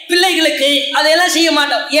பிள்ளைகளுக்கு அதையெல்லாம் செய்ய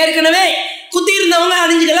மாட்டோம். ஏற்கனவே குத்தி இருந்தவங்க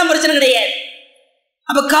அணிஞ்சுக்கெல்லாம் பிரச்சனை கிடையாது.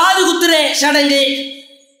 அப்ப காது குத்துற சடங்கு,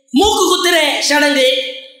 மூக்கு குத்துற சடங்கு,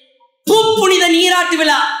 புனித நீராட்டு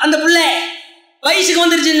விழா, அந்த பிள்ளை வயசுக்கு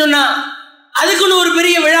வந்துருச்சுன்னு சொன்னா அதுக்குன்னு ஒரு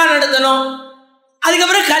பெரிய விழா நடத்தணும்.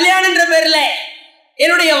 அதுக்கப்புறம் கல்யாணன்ற பேர்ல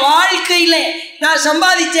என்னுடைய வாழ்க்கையில நான்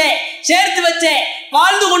சம்பாதிச்ச, சேர்த்து வச்ச,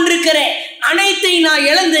 வாழ்ந்து கொண்டிருக்கிற அனைத்தை நான்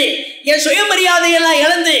இழந்து, என் சுயமரியாதையெல்லாம்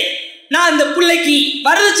இழந்து நான் இந்த பிள்ளைக்கு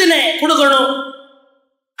வரதட்சணை கொடுக்கணும்.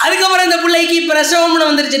 அதுக்கப்புறம் இந்த பிள்ளைக்கு பிரசவம்னு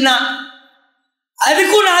வந்துருச்சுன்னா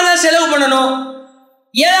அதுக்கும் நான் தான் செலவு பண்ணணும்.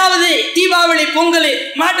 ஏதாவது தீபாவளி, பொங்கல்,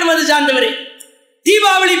 மாற்று மத சார்ந்தவர்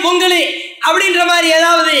தீபாவளி, பொங்கல் அப்படின்ற மாதிரி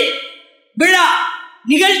ஏதாவது விழா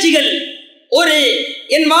நிகழ்ச்சிகள் ஒரு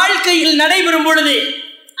என் வாழ்க்கையில் நடைபெறும் பொழுது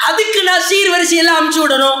அதுக்கு நான் சீர்வரிசையெல்லாம் அனுப்பிச்சு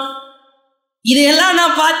விடணும். இதையெல்லாம்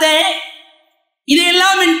நான் பார்த்தேன்.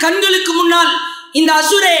 இதையெல்லாம் என் கண்களுக்கு முன்னால் இந்த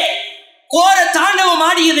அசுரே கோர தாண்டவம்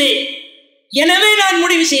ஆடியது. எனவே நான்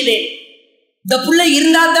முடிவு செய்தேன், இந்த புள்ளை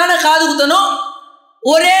இருந்தா தானே காது குத்தணும்.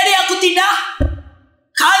 ஒரேடியா குத்திட்டா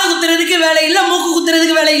காது குத்துறதுக்கு வேலை இல்லை, மூக்கு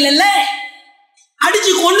குத்துறதுக்கு வேலை இல்லைல்ல,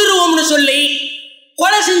 அடிச்சு கொண்டுருவோம்னு சொல்லி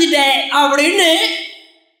கொலை செஞ்சுட்டேன் அப்படின்னு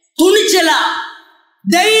துணிச்சலா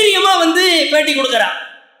தைரியமா வந்து பேட்டி கொடுக்கறான்.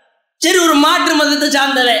 சரி, ஒரு மாற்று மதத்தை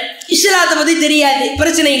சார்ந்தவன், இஸ்லாத்தை பத்தி தெரியாது,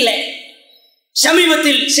 பிரச்சனை இல்லை.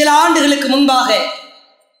 சமீபத்தில் சில ஆண்டுகளுக்கு முன்பாக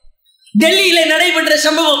டெல்லியிலே நடைபெற்ற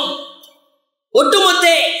சம்பவம் ஒட்டுமொத்த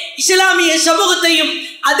இஸ்லாமிய சமூகத்தையும்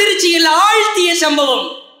அதிர்ச்சியில் ஆழ்த்திய சம்பவம்.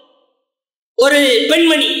 ஒரு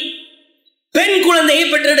பெண்மணி பெண் குழந்தையை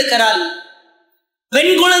பெற்றெடுக்கிறாள்.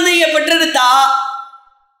 பெண் குழந்தையை பெற்றெடுத்தா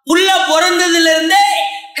புள்ள பிறந்ததிலிருந்தே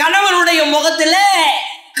கணவனுடைய முகத்துல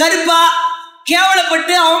கருப்பா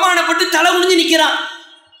கேவலப்பட்டு அவமானப்பட்டு தலை முடிஞ்சு நிக்கிறான்.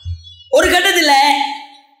 ஒரு கட்டத்துல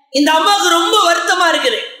இந்த அம்மாவுக்கு ரொம்ப வருத்தமா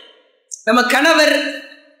இருக்குது. நம்ம கணவர்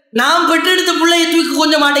நாம் பெற்றெடுத்த பிள்ளையை தூக்கி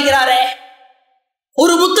கொஞ்சம் மாட்டேங்கிறாரே,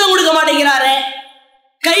 ஒரு முத்தம் கொடுக்க மாட்டேங்கிறாரே,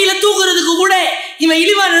 கையில தூக்குறதுக்கு கூட இவன்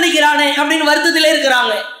இழிவா நினைக்கிறானே அப்படின்னு வருத்தத்திலே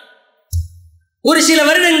இருக்கிறாங்க. ஒரு சில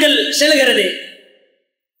வருடங்கள் செல்கிறது.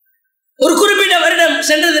 ஒரு குறிப்பிட்ட வருடம்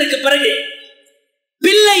சென்றதற்கு பிறகு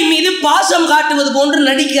பிள்ளை மீது பாசம் காட்டுவது போன்று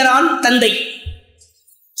நடிக்கிறான் தந்தை.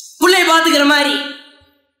 பிள்ளை பார்த்துக்கிற மாதிரி.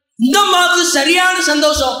 இந்த அம்மாவுக்கு சரியான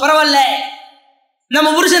சந்தோஷம். பரவாயில்ல, நம்ம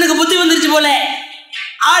புருஷனுக்கு புத்தி வந்துருச்சு போல,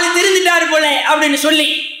 ஆளு தெரிஞ்சிட்டாரு போல அப்படின்னு சொல்லி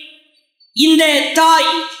இந்த தாய்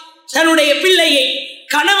தன்னுடைய பிள்ளையை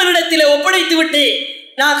கணவனிடத்தில் ஒப்படைத்து விட்டு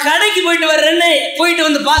நான் கடைக்கு போயிட்டு வர்றேன்னு போயிட்டு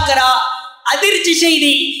வந்து பார்க்கிறா. அதிர்ச்சி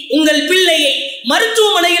செய்தி, உங்கள் பிள்ளையை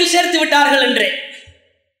மருத்துவமனையில் சேர்த்து விட்டார்கள் என்று.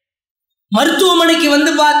 மருத்துவமனைக்கு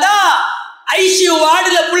வந்து பார்த்தா ஐசியூ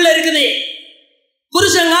வார்டுல புள்ள இருக்குது.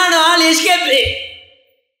 புருஷங்கான ஆள் எஸ்கேப்.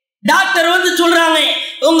 டாக்டர் வந்து சொல்றாங்க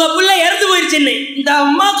உங்க பிள்ளை இறந்து போயிருச்சுன்னு. இந்த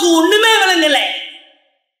அம்மாக்கு ஒண்ணுமே விளங்கல.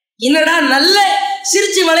 என்னடா நல்ல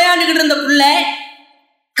சிரிச்சு விளையாண்டுகிட்டு இருந்த புள்ள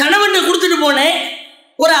கணவன் கொடுத்துட்டு போனேன்,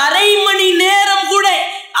 ஒரு அரை மணி நேரம் கூட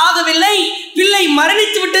ஆகவில்லை, பிள்ளை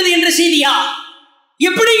மரணித்து விட்டது என்ற செய்தியா?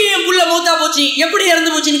 எப்படி என் புள்ள மௌத்தா போச்சு, எப்படி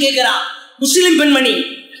இறந்து போச்சுன்னு கேட்கிறான். முஸ்லிம் பெண்மணி,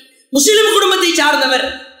 முஸ்லிம் குடும்பத்தை சார்ந்தவர்.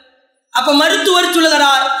 அப்ப மருத்துவர்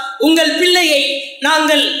சொல்லுகிறார், உங்கள் பிள்ளையை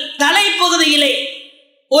நாங்கள் தலைப்பகுதியிலே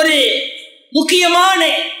ஒரு முக்கியமான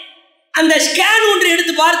அந்த ஸ்கேன் ஒன்று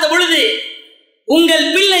எடுத்து பார்த்த பொழுது உங்கள்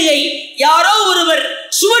பிள்ளையை யாரோ ஒருவர்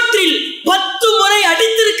சுவற்றில் 10 முறை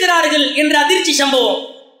அடித்திருக்கிறார்கள் என்ற அதிர்ச்சி சம்பவம்.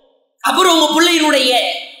 அப்புறம் உங்க பிள்ளையினுடைய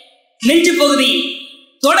நெஞ்சு பகுதி,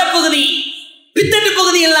 தொடப்பகுதி, பித்தட்டு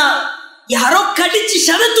பகுதி எல்லாம் யாரோ கடிச்சு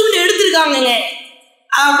சதத்துண்டு எடுத்திருக்காங்க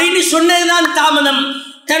அப்படின்னு சொன்னதுதான் தாமதம்.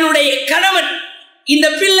 தன்னுடைய கணவன் இந்த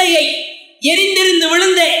பிள்ளையை எரிந்திருந்து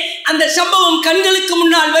விழுந்த அந்த சம்பவம் கண்களுக்கு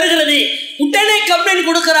முன்னால் வருகிறது. உடனே கம்ப்ளைண்ட்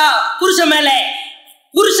கொடுக்கிறா புருஷன் மேல.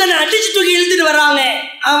 புருஷனை அடிச்சு தூக்கி இழுத்துட்டு வர்றாங்க.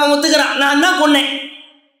 அவன் ஒத்துக்கிறான், நான் தான் கொன்னேன்,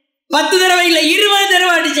 10 தடவை இல்லை 20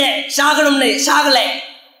 தடவை அடிச்சேன், சாகணும்னு. சாகல.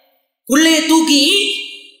 புள்ளைய தூக்கி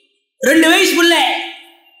 2 வயசு புள்ள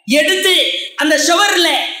எடுத்து அந்த சுவர்ல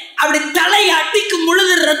அப்படி தலையை அடிக்கும்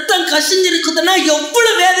பொழுது ரத்தம் கசிஞ்சிருக்குதுன்னா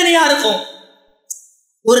எவ்வளவு வேதனையா இருக்கும்.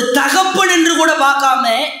 ஒரு தகப்பன் என்று கூட பார்க்காம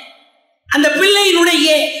அந்த பிள்ளையினுடைய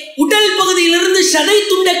உடல் பகுதியிலிருந்து சதை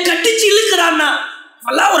துண்டை கட்டிச்சு இழுக்கிறான்னா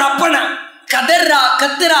ஒரு அப்பனா கதறா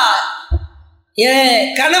கத்துறா.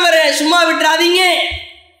 கணவரை சும்மா விட்டுறாதீங்க,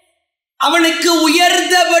 அவனுக்கு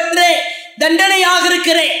உயர்ந்தபட்ச தண்டனையாக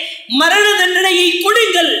இருக்கிற மரண தண்டனையை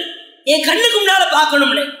கொடுங்கள், என் கண்ணுக்கு முன்னால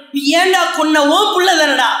பார்க்கணும்னு. ஏண்டா கொன்ன ஓ புள்ள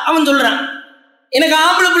தானடா. அவன் சொல்றான், எனக்கு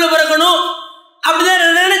ஆம்பளை புள்ள பிறக்கணும் அப்படிதான்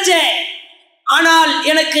நான் நினைச்சேன், ஆனால்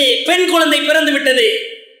எனக்கு பெண் குழந்தை பிறந்து விட்டது,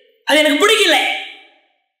 அது எனக்கு பிடிக்கல.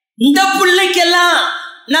 இந்த பிள்ளைக்கெல்லாம்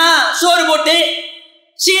நான் சோறு போட்டு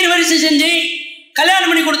சீர்வரிசை செஞ்சு கல்யாணம்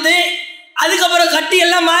பண்ணி கொடுத்து அதுக்கப்புறம் கட்டி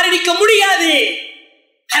எல்லாம் மாரடிக்க முடியாது,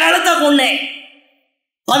 அதனால தான் கொன்னேன்.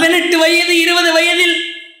 18 வயது 20 வயதில்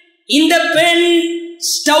இந்த பெண்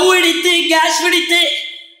ஸ்டவ் அடித்து கேஸ் வெடித்து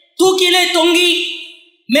தூக்கிலே தொங்கி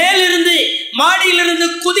மேலிருந்து மாடியிலிருந்து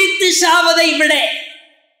குதித்து சாவதை விட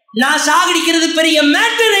நான் சாகடிக்கிறது பெரிய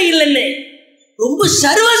மேட்டரே இல்லைன்னு ரொம்ப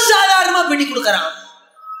சர்வசாதாரணமா பண்ணி கொடுக்கறான்.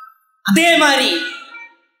 அதே மாதிரி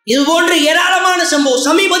இது போன்ற ஏராளமான சம்பவம்,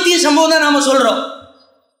 சமீபத்திய சம்பவம் தான் நாம சொல்றோம்.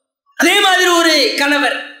 அதே மாதிரி ஒரு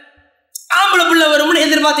கணவர் ஆம்பளை பிள்ளை வரும்னு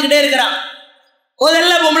எதிர்பார்த்துக்கிட்டே இருக்கிறான்.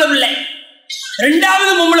 முதல்ல பொம்பளை பிள்ளை,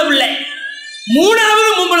 2வது பொம்பளை பிள்ளை,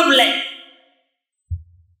 3வது பொம்பளை பிள்ளை.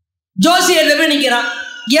 ஜோசியர் போய் நிக்கிறான்,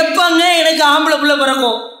 எப்பங்க எனக்கு ஆம்பளை பிள்ளை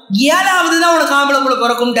பிறக்கும், 7வது தான் உனக்கு ஆம்பளை பிள்ளை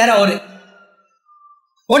பிறக்கும்ட்டாரு அவரு.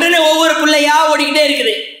 உடனே ஒவ்வொரு பிள்ளையா ஓடிக்கிட்டே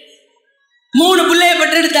இருக்குது. 3 பிள்ளைய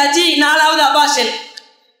பெற்றெடுத்தாச்சு, 4வது அபாஷன்,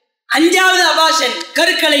 5வது அபாஷன்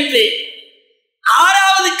கருக்கலைப்பு,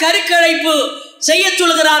 6வது கருக்கலைப்பு செய்ய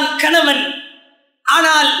சொல்கிறான் கணவன்.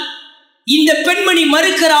 ஆனால் இந்த பெண்மணி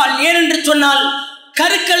மறுக்கிறாள். ஏனென்று சொன்னால்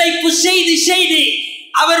கருக்கலைப்பு செய்து செய்து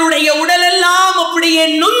அவருடைய உடலெல்லாம் அப்படியே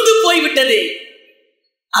நொந்து போய்விட்டது.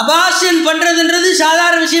 அபாஷன் பண்றதுன்றது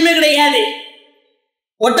சாதாரண விஷயமே கிடையாது.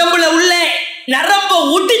 உடம்புல உள்ள நரம்ப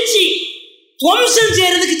ஒட்டிச்சு துவம்சம்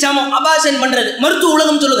செய்யறதுக்கு சமம் அபாஷன் பண்றது. மருத்துவ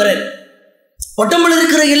உலகம் சொல்லுகிறது, உடம்புல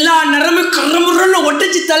இருக்கிற எல்லா நரம்பு கரம்புறன்னு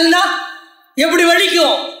ஒட்டிச்சு தள்ளினா எப்படி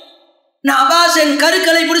வலிக்கும்? நான் அபாசன்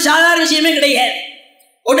கருக்கலை கூட சாதாரண விஷயமே கிடையாது.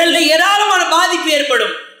 உடல்ல ஏராளமான பாதிப்பு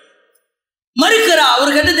ஏற்படும். மறுக்கிறா.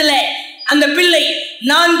 ஒரு கட்டத்தில் அந்த பிள்ளை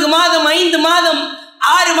 4 மாதம் 5 மாதம்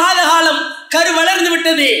 6 மாத காலம் கரு வளர்ந்து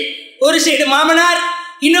விட்டது. ஒரு சைடு மாமனார்,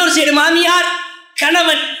 இன்னொரு சைடு மாமியார்,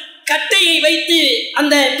 கணவன் கட்டையை வைத்து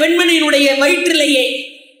அந்த பெண்மணியினுடைய வயிற்றிலேயே,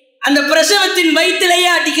 அந்த பிரசவத்தின் வயிற்றிலேயே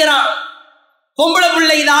அடிக்கிறான். பொம்பளை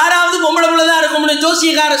பிள்ளை, இது 6வது பொம்பளை பிள்ளை தான் இருக்கும்னு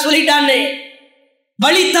ஜோசியக்கார சொல்லிட்டான்னு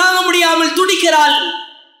வலி தாங்க முடியாமல் துடிக்கிறாள்.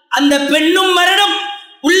 அந்த பெண்ணும் மரணம்,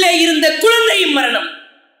 உள்ளே இருந்த குழந்தையும் மரணம்.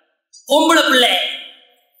 பொம்பளை பிள்ளை.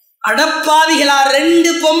 அடப்பாவிகளா, 2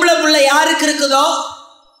 பொம்பளை பிள்ளை யாருக்கு இருக்குதோ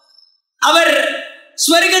அவர்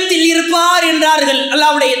ஸ்வர்க்கத்தில் இருப்பார் என்றார்கள்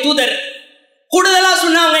அல்லாஹ்வுடைய தூதர். கூடுதலா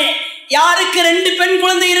சொன்னாங்க, யாருக்கு 2 பெண்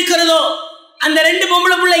குழந்தை இருக்கிறதோ அந்த 2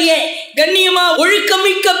 பொம்பளை பிள்ளையே கண்ணியமா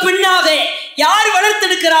ஒழுக்கமிக்க பெண்ணாக யார்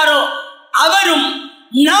வளர்த்தெடுக்கிறாரோ அவரும்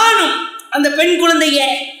நானும் அந்த பெண் குழந்தைய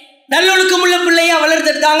நல்லொழுக்கம் உள்ள பிள்ளையா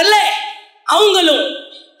வளர்த்தெடுத்தாங்கல்ல, அவங்களும்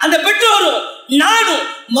அந்த பெற்றோரும் நானும்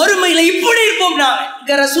மறுமையில இப்படி இருப்போம். நான்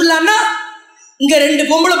இங்க ரசூலுல்லாஹ்னா இங்க 2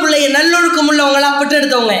 பொம்பளை பிள்ளைய நல்லொழுக்கம் உள்ளவங்களா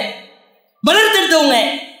பெற்றெடுத்தவங்க, வளர்த்தெடுத்தவங்க.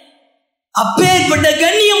 அப்பேற்பட்ட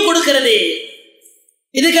கண்ணியம் கொடுக்கிறது.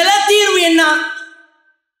 இதுக்கெல்லாம் தீர்வு என்ன?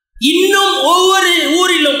 இன்னும் ஒவ்வொரு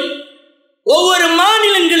ஊரிலும் ஒவ்வொரு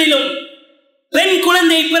மாநிலங்களிலும் பெண்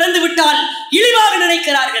குழந்தை பிறந்து விட்டால் இழிவாக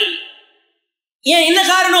நினைக்கிறார்கள். ஏன், என்ன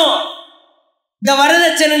காரணம்? இந்த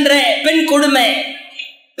வரதட்சணை என்ற பெண் கொடுமை.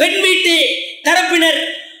 பெண் வீட்டு தரப்பினர்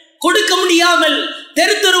கொடுக்க முடியாமல்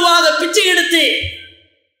தெரு தெருவாக பிச்சை எடுத்து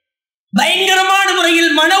பயங்கரமான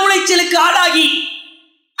முறையில் மன உளைச்சலுக்கு ஆளாகி,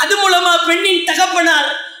 அது மூலமா பெண்ணின் தகப்பனார்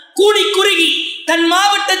கூடி குறுகி தன்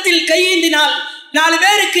மாவட்டத்தில் கையேந்தினால் 4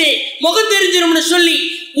 பேருக்கு முகம் தெரிஞ்சிரும்னு சொல்லி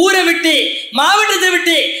ஊரை விட்டு, மாவட்டத்தை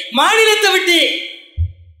விட்டு, மாநிலத்தை விட்டு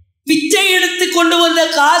பிச்சை எடுத்து கொண்டு வந்த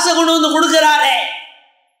காசை கொண்டு வந்து கொடுக்கிறாரே,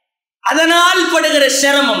 அதனால் படுகிற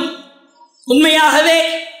சிரமம் உண்மையாகவே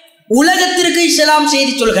உலகத்திற்கு இஸ்லாம்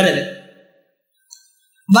செய்தி சொல்கிறது.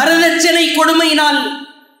 வரதட்சணை கொடுமையினால்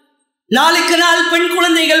நாளுக்கு நாள் பெண்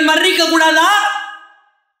குழந்தைகள் மரணிக்க கூடாதா?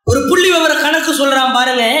 ஒரு புள்ளி விவர கணக்கு சொல்றான்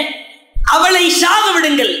பாருங்க. அவளை சாக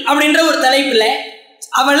விடுங்கள் அப்படின்ற ஒரு தலைப்புல,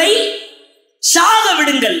 அவளை சாக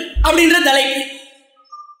விடுங்கள் அப்படின்ற தலைப்பு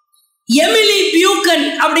எமிலி பியூக்கன்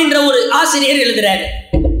அப்படின்ற ஒரு ஆசிரியர் எழுதுறாரு.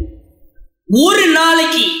 ஒரு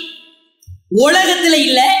நாளைக்கு உலகத்துல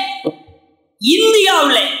இல்ல,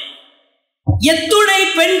 இந்தியாவில் எத்துணை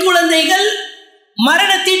பெண் குழந்தைகள்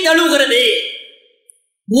மரணத்தை தழுவுகிறது?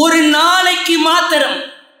 ஒரு நாளைக்கு மாத்திரம்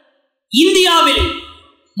இந்தியாவில்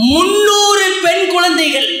 300 பெண்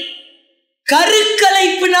குழந்தைகள்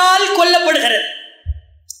கருக்கலைப்பினால் கொல்லப்படுகிறது.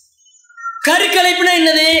 கருக்கலைப்புனா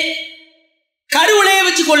என்னது? கருவிலேயே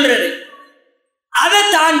வச்சு கொள்றது. அதை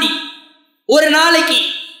தாண்டி ஒரு நாளைக்கு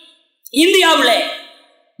இந்தியாவில்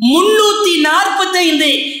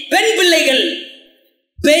 345 பெண் பிள்ளைகள்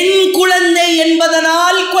பெண் குழந்தை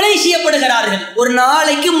என்பதனால் கொலை செய்யப்படுகிறார்கள். ஒரு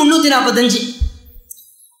நாளைக்கு 345.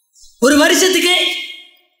 ஒரு வருஷத்துக்கு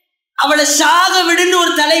அவளை சாக விடுன்னு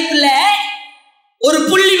ஒரு தலைப்புல ஒரு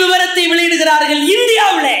புள்ளி விவரத்தை வெளியிடுகிறார்கள்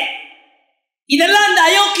இந்தியாவில். இதெல்லாம் இந்த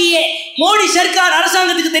அயோக்கிய மோடி சர்க்கார்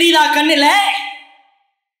அரசாங்கத்துக்கு தெரியுதா? கண்ணில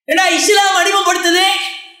ஏடா இஸ்லாம் அடிமைப்படுத்துது,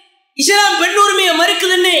 இஸ்லாம் பெண் உரிமையை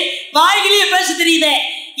மறுக்குதுன்னு வாய்கிலேயே பேச தெரியுதே.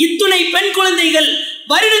 இத்துணை பெண் குழந்தைகள்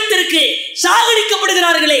வருடத்திற்கு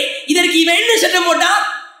சாகடிக்கப்படுகிறார்களே, இதற்கு இவன் என்ன சட்டம் போட்டா?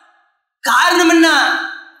 காரணம் என்ன?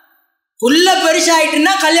 புள்ள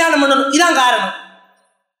பெருசாயிட்டுன்னா கல்யாணம் பண்ணணும், இதான் காரணம்.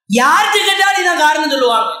 யாருக்கு கேட்டாலும் இதான் காரணம்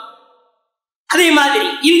சொல்லுவாங்க. அதே மாதிரி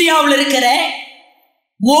இந்தியாவில் இருக்கிற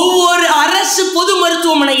ஒவ்வொரு அரசு பொது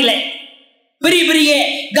மருத்துவமனையில, பெரிய பெரிய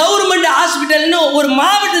கவர்மெண்ட் ஹாஸ்பிட்டல்னு ஒரு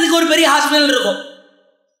மாவட்டத்துக்கு ஒரு பெரிய ஹாஸ்பிட்டல் இருக்கும்.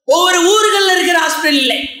 ஒவ்வொரு ஊர்களில் இருக்கிற ஹாஸ்பிட்டல்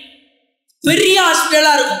இல்லை, பெரிய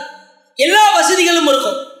ஹாஸ்பிட்டலா இருக்கும், எல்லா வசதிகளும்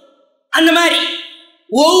இருக்கும். அந்த மாதிரி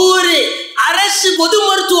ஒவ்வொரு அரசு பொது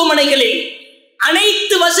மருத்துவமனைகளில்,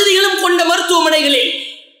 அனைத்து வசதிகளும் கொண்ட மருத்துவமனைகளில்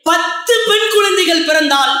 10 பெண் குழந்தைகள்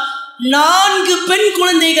பிறந்தால் 4 பெண்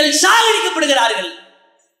குழந்தைகள் சாகடிக்கப்படுகிறார்கள்.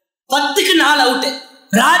 10க்கு 4 அவுட்.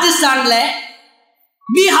 ராஜஸ்தான்ல,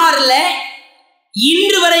 பீகார்ல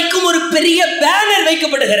இன்று வரைக்கும் ஒரு பெரிய பேனர்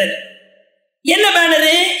வைக்கப்படுகிறது. என்ன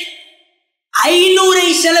பேனரு? 500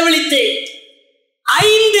 செலவழித்து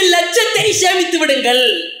 5 லட்சத்தை சேமித்து விடுங்கள்.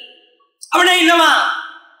 அப்படின்னா என்னவா?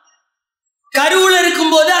 கருவுல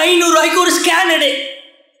இருக்கும் போது 500 ரூபாய்க்கு ஒரு ஸ்கேன் எடு.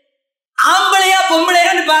 ஆம்பளையா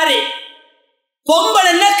பொம்பளையான்னு பாரு.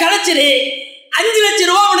 பொம்பளைன்னா கலைச்சிரு, 5 லட்சம்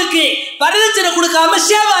ரூபாய் உனக்கு வரதட்சணை கொடுக்காம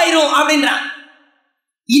சேவ் ஆயிரும் அப்படின்றான்.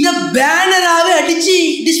 இத பேனராக அடிச்சு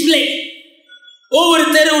டிஸ்பிளே ஒவ்வொரு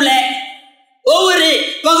தெருவுல, ஒவ்வொரு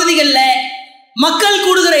பகுதிகளில், மக்கள்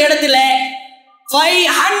கூடுகிற இடத்துல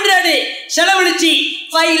 500 செலவழிச்சு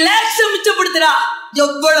 5 lakhs மிச்சப்படுத்துறா.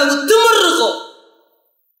 எவ்வளவு திமிர் இருக்கும்.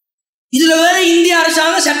 இதுல வேற இந்திய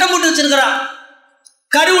அரசாங்கம் சட்டம் போட்டு வச்சிருக்கிறான்.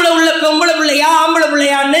 கருவுல உள்ள பொம்பளை பிள்ளையா ஆம்பளை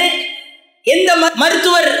பிள்ளையான்னு எந்த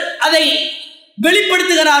மருத்துவர் அதை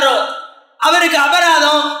வெளிப்படுத்துகிறாரோ அவருக்கு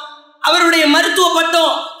அபராதம், அவருடைய மருத்துவ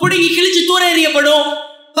பட்டம் புடுங்கி கிழிச்சு தூர எறியப்படும்,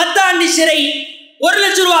 10 ஆண்டு சிறை, 1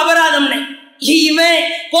 லட்சம் ரூபாய் அபராதம்னு இவன்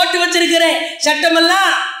போட்டு வச்சிருக்கிற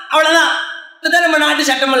சட்டமெல்லாம் அவ்வளவுதான். இப்பதான் நம்ம நாட்டு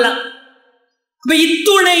சட்டமெல்லாம். இப்ப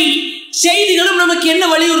இத்துணை செய்திகளும் நமக்கு என்ன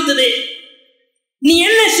வலியுறுத்துது? நீ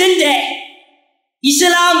என்ன செஞ்ச?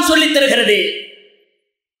 இஸ்லாம் சொல்லித் தருகிறது.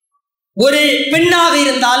 ஒரு பெண்ணாக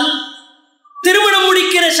இருந்தால் திருமணம்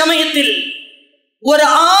முடிக்கிற சமயத்தில் ஒரு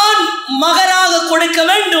ஆண் மகராக கொடுக்க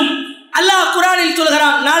வேண்டும். அல்லாஹ் குர்ஆனில்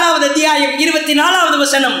சொல்கிறான், 4வது அத்தியாயம் 24வது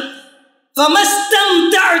வசனம்,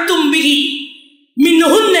 ஃபமஸ்தம்தஅதும் பிஹி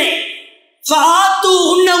மின்ஹுன்ன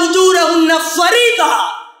ஃபஆத்துஹுன்ன உஜூரஹுன்ன ஃபரீதா.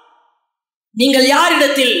 நீங்கள்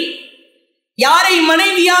யாரிடத்தில் யாரை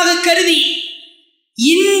மனைவியாக கருதி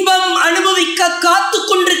இன்பம் அனுபவிக்க காத்து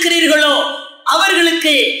கொண்டிருக்கிறீர்களோ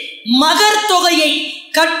அவர்களுக்கு மகர் தொகையை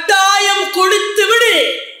கட்டாயம் கொடுத்து விடு.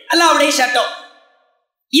 அல்லாஹ்வுடைய சட்டம்.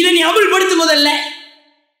 இதை நீ அமல்படுத்து. முதல்ல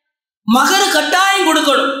மகர் கட்டாயம்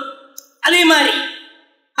கொடுக்கணும். அதே மாதிரி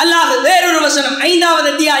அல்லாஹ் வேறொரு வசனம் 5வது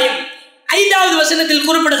அத்தியாயம் 5வது வசனத்தில்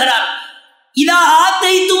குறிப்பிடுகிறார், இதா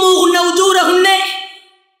ஆத்தைத்துமுஹுன்ன உஜூரஹுன்ன,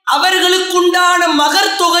 அவர்களுக்குண்டான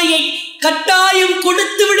மகர் தொகையை கட்டாயம்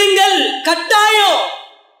கொடுத்து விடுங்கள். கட்டாயம்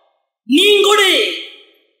நீங்கொடு.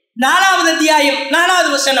 4வது அத்தியாயம் 4வது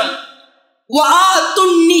வசனம்,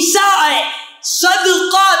 வஆத்துன் நிஸாஅ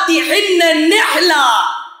ஸதுகாத்திஹின்ன நிஹ்லா.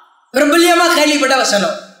 பிரபல்யமா கேள்விப்பட்ட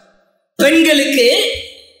வசனம். பெண்களுக்கு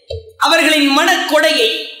அவர்களின் மனக்கொடையை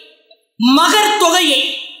மகர் தொகையை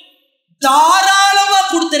தாராளமா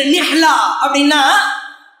கொடுத்துரு. நிஹ்லா அப்படின்னா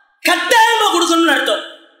கட்டாயமா கொடுக்கணும்னு அர்த்தம்.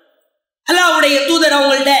 அல்லாஹ்வுடைய தூதர்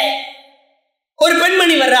அவங்கள்ட்ட ஒரு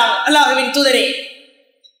பெண்மணி வர்றாங்க, அல்லாஹ்வின் தூதரே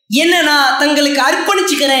என்ன நான் தங்களுக்கு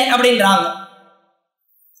அர்ப்பணிச்சுக்கிறேன் அப்படின்றாங்க.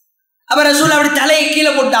 அப்ப ரசூல் அப்படி தலையை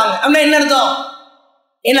கீழே போட்டாங்க. அப்படின்னா என்ன அர்த்தம்?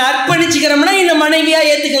 என்ன அர்ப்பணிச்சுக்கிறோம்னா என்ன மனைவியா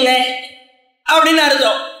ஏத்துக்குங்க அப்படின்னு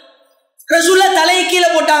அர்த்தம். ரசூல்லா தலையை கீழே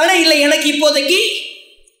போட்டாங்கன்னா இல்லை, எனக்கு இப்போதைக்கு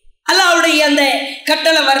அல்லாஹ்வுடைய அந்த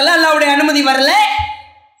கட்டளை வரல, அல்லாஹ்வுடைய அனுமதி வரல,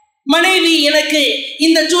 மனைவி எனக்கு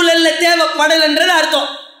இந்த சூழல்ல தேவைப்படலன்றது அர்த்தம்.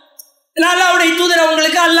 அல்லாஹ்வுடைய தூதர்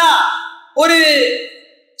அவங்களுக்கு அல்லாஹ் ஒரு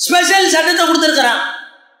ஸ்பெஷல் சட்டத்தை கொடுத்துருக்கிறான்.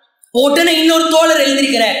 உடனே இன்னொரு தோழர்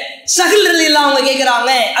எழுந்திருக்கிறார், சஹல் ரலியல்லாஹு அவங்க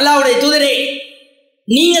கேட்கிறாங்க, அல்லாஹ்வுடைய தூதரே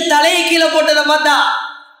நீங்க தலையை கீழே போட்டதை பார்த்தா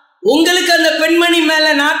உங்களுக்கு அந்த பெண்மணி மேல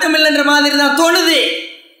நாட்டம் இல்லைன்ற மாதிரி தான் தோணுது,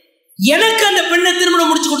 எனக்கு அந்த பெண்ணை திருமணம்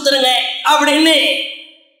முடிச்சு கொடுத்துருங்க அப்படின்னு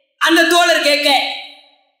அந்த தோழர் கேட்க,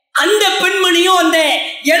 அந்த பெண்மணியும் அந்த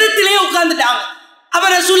இடத்திலேயே உட்கார்ந்துட்டாங்க. அப்ப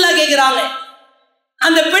ரசூலுல்லாஹ் கேட்கிறாங்க,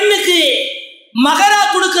 அந்த பெண்ணுக்கு மகரா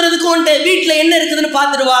கொடுக்கறதுக்கு உன்ட்ட வீட்டுல என்ன இருக்குதுன்னு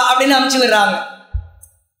பாத்துடுவா அப்படின்னு அனுப்பிச்சு விடுறாங்க.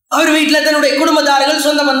 அவர் வீட்டுல தன்னுடைய குடும்பத்தார்கள்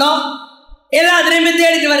சொந்த பந்தம் எல்லாத்திலையுமே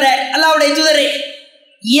தேடிட்டு வர்றார். அல்லாஹ்வுடைய தூதரே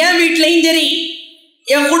என் வீட்லையும் சரி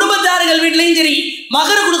என் குடும்பத்தார்கள் வீட்லையும் சரி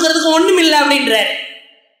மகர் கொடுக்கறதுக்கு ஒண்ணும் இல்லை அப்படின்றார்.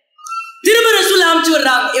 திரும்ப ரசூல் அனுப்பிச்சு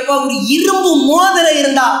விடுறாங்க, எப்ப ஒரு இரும்பு மோதிரம்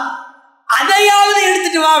இருந்தா அதையாவது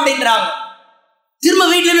எடுத்துட்டு வா அப்படின்றாங்க. திரும்ப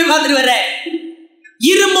வீட்டுல போய் பார்த்துட்டு வர்ற,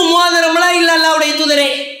 இரும்பு மோதிரம்லாம் இல்ல அல்லாஹ்வுடைய தூதரே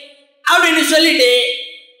அப்படின்னு சொல்லிட்டு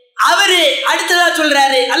அவரு அடுத்ததா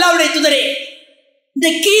சொல்றாரு, அல்லாஹ்வுடைய தூதரே இந்த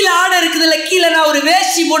கீழே ஆடை இருக்குதுல்ல, கீழே நான் ஒரு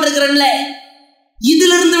வேஷ்டி போட்டிருக்கிறேன்ல,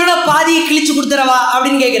 இதுல இருந்து விட பாதியை கிழிச்சு கொடுத்துறவா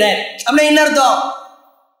அப்படின்னு கேட்கிறார். அப்படின்னா என்ன அர்த்தம்?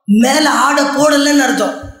 மேல ஆடை போடலன்னு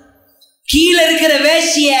அர்த்தம். கீழே இருக்கிற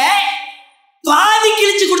வேஷ்டிய பாதி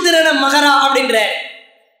கிழிச்சு கொடுத்துற மகரா அப்படின்ற.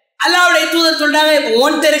 அல்லாஹ்வுடைய தூதர் சொல்றாங்க, இப்போ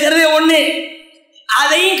ஒன்ட்டு இருக்கிறதே ஒண்ணு,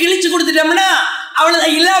 அதையும் கிழிச்சு கொடுத்துட்டோம்னா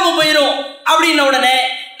அவ்வளவுதான், இல்லாம போயிடும் அப்படின்ன உடனே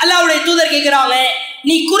அல்லாஹ்வுடைய தூதர் கேட்கிறாங்க,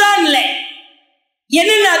 நீ குர்ஆன்ல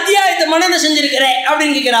என்னென்ன அத்தியாயத்தை மனனம் செஞ்சிருக்கிற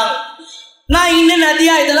அப்படின்னு கேட்கிறாங்க. நான் இன்னென்ன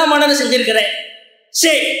அத்தியாயத்தெல்லாம் மனனம் செஞ்சிருக்கிறேன்.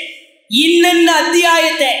 சரி, இன்னென்ன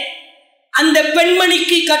அத்தியாயத்தை அந்த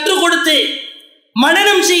பெண்மணிக்கு கற்றுக் கொடுத்து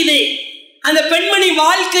மனனம் செய்து அந்த பெண்மணி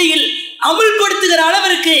வாழ்க்கையில் அமுல்படுத்துகிற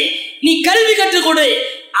அளவிற்கு நீ கல்வி கற்றுக் கொடு,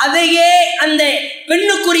 அதையே அந்த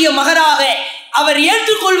பெண்ணுக்குரிய மகராக அவர்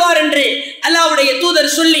ஏற்றுக்கொள்வார் என்று அல்லாஹ்வுடைய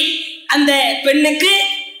தூதர் சொல்லி அந்த பெண்ணுக்கு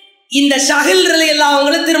இந்த சஹல் ரலியல்லாஹு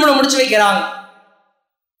அவங்களை திருமணம் முடிச்சு வைக்கிறாங்க.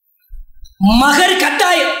 மகர்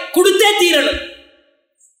கட்டாயம் கொடுத்தே தீரணும்.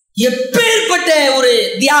 எப்பேற்பட்ட ஒரு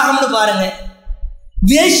தியாகம்னு பாருங்க.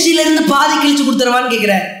 வேஷ்டில இருந்து பாதி கிழிச்சு கொடுத்துருவான்னு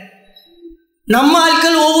கேட்கிறார். நம்ம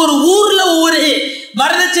ஆட்கள் ஒவ்வொரு ஊர்ல ஒவ்வொரு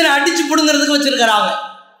வரதட்சணை அடிச்சு புடுங்கிறதுக்கு வச்சிருக்கிறாங்க.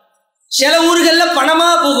 சில ஊர்கள்ல பணமா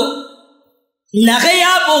போகும்,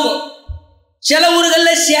 நகையா போகும், சில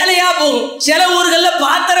ஊர்கள்ல சேலையா போகும், சில ஊர்கள்ல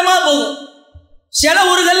பாத்திரமா போகும். சில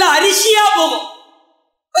ஊர்கள்ல அரிசியா போகும்.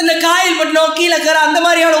 இந்த காயல்பட்டினம் கீழக்கரை அந்த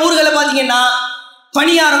மாதிரியான ஊர்களை பார்த்தீங்கன்னா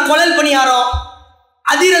பணியாரம், குழல் பணியாரம்,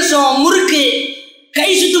 அதிரசம், முறுக்கு, கை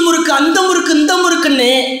சுத்து முறுக்கு, அந்த முறுக்கு இந்த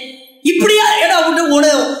முறுக்குன்னு இப்படியா ஏடா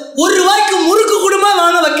ஒரு ரூபாய்க்கு முறுக்கு குடுமா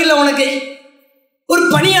வாங்க வைக்கல. உனக்கு ஒரு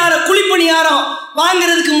பணியாரம், குழி பணியாரம்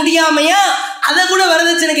வாங்குறதுக்கு முடியாமையா அதை கூட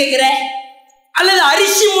வரதட்சணை கேட்கிற? அல்லது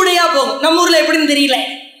அரிசி மூடையா போகும். நம்ம ஊர்ல எப்படின்னு தெரியல.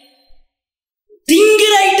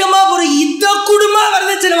 திங்கிற ஐட்டமா ஒரு இத குடுமா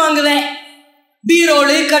வரதட்சணை வாங்குவேன்.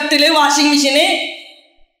 பீரோலு, கட்டிலு, வாஷிங் மிஷினு,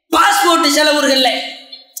 பாஸ்போர்ட். சில ஊர்கள்ல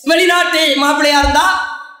வெளிநாட்டு மாப்பிள்ளையா இருந்தா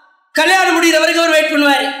கல்யாணம் முடிகிற வரைக்கும் அவர் வெயிட்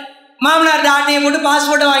பண்ணுவார். மாமனார் ஆட்டையை போட்டு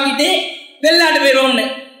பாஸ்போர்ட்டை வாங்கிட்டு வெளிநாட்டு போயிடுவோம்னு.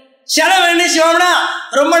 செலவு என்ன சிவம்னா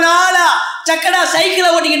ரொம்ப நாளா சக்கடா சைக்கிளை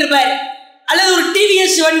ஓட்டிக்கிட்டு இருப்பாரு. அல்லது ஒரு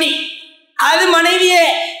டிவிஎஸ் வண்டி, அது மனைவியை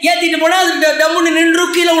ஏற்றிட்டு போனால் அது டம்முன்னு நின்று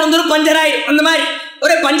கீழே உணர்ந்துரும், பஞ்சராயிரும். அந்த மாதிரி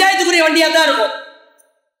ஒரு பஞ்சாயத்துக்குரிய வண்டியாக தான் இருக்கும்.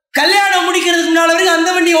 கல்யாணம் முடிக்கிறதுக்கு முன்னால வரைக்கும் அந்த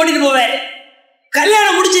வண்டியை ஓட்டிட்டு போவார்.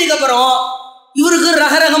 கல்யாணம் முடிச்சதுக்கு அப்புறம் இவருக்கு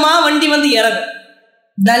ரகரகமா வண்டி வந்து இறங்கும்.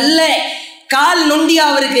 நல்ல கால் நொண்டியா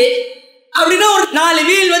அவருக்கு அப்படின்னா ஒரு 4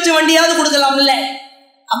 வீல் வச்ச வண்டியாவது கொடுக்கலாம்ல.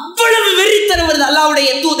 அவ்வளவு வெறித்தனம் வருது. அல்லாஹ்வுடைய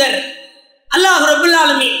தூதர் அல்லாஹ் ரப்பல்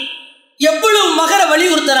ஆலமீன் எவ்வளவு மகர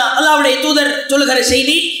வலியுறுத்தறான். அல்லாஹ்வுடைய தூதர் சொல்லுகிற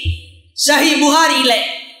செய்தி சஹீஹ் புகாரியில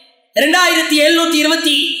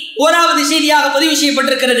 2721வது செய்தியாக பதிவு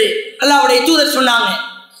செய்யப்பட்டிருக்கிறது. அல்லாஹ்வுடைய தூதர் சொன்னாங்க,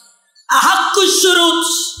 அஹக்கு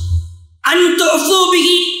ஷுரூத் அன் துஃபு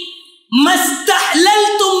பிஹி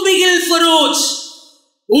மஸ்தஹலல்தும் பிஹில் ஃபுரூஜ்.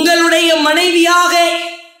 உங்களுடைய மனைவியாக,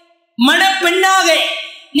 மணப்பெண்ணாக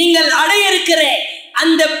நீங்கள் அடைய இருக்கிற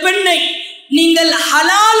அந்த பெண்ணை நீங்கள்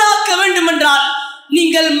ஹலாலாக்க வேண்டும் என்றால்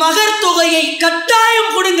நீங்கள் மகர் தொகையை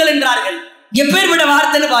கட்டாயம் கொடுங்கள் என்றார்கள். எப்பேற்பட்ட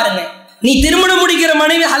வார்த்தைன்னு பாருங்க. நீ திருமணம் முடிக்கிற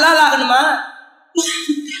மனைவி ஹலால் ஆகணுமா?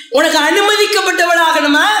 உனக்கு அனுமதிக்கப்பட்டவள்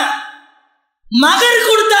ஆகணுமா? மகர்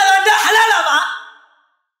கொடுத்தாதான் ஹலாலாவா?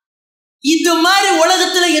 இது மாதிரி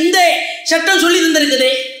உலகத்துல எந்த சட்டம் சொல்லி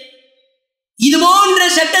தந்திருக்குது? இது போன்ற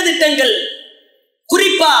சட்ட திட்டங்கள்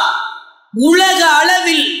குறிப்பா உலக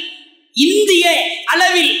அளவில், இந்திய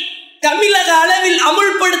அளவில், தமிழக அளவில்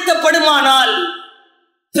அமுல்படுத்தப்படுமானால்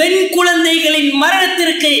பெண் குழந்தைகளின்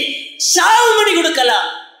மரணத்திற்கு சாவுமணி கொடுக்கலாம்.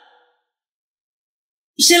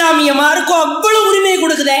 இஸ்லாமிய மார்க்கம் அவ்வளவு உரிமை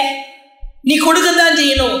கொடுக்குதே, நீ கொடுக்கத்தான்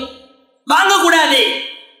செய்யணும், வாங்கக்கூடாது.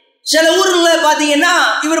 சில ஊர்ல பாத்தீங்கன்னா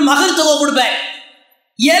இவர் மகர் தொகை கொடுப்பார்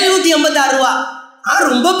 786 ரூபா.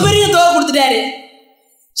 ரொம்ப பெரிய தொகை கொடுத்துட்டாரு.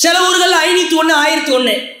 சில ஊர்கள் 501,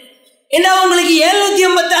 1001. என்ன உங்களுக்கு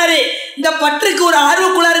 786 இந்த பற்றுக்கு ஒரு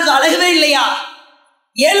ஆர்வக்குள்ளாருக்கு அழகவே இல்லையா?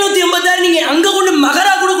 786 நீங்க அங்க கொண்டு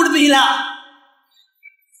மகரா கூட கொடுப்பீங்களா?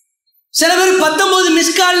 சில பேர் 19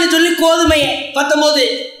 மிஸ்கால்னு சொல்லி கோதுமையை 19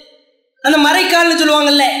 அந்த மரைக்கால்னு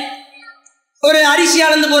சொல்லுவாங்கல்ல, ஒரு அரிசி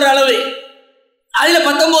அளந்து போற அளவு, அதுல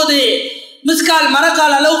 19 மிஸ்கால்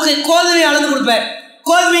மரக்கால் அளவுக்கு கோதுமையை அளந்து கொடுப்பார்.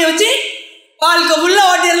 கோதுமையை வச்சு வாழ்க்கை உள்ள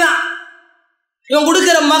ஓட்டிடலாம். இவன்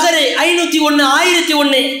கொடுக்கிற மகரு 501,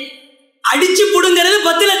 1001 அடிச்சு புடுங்கிறது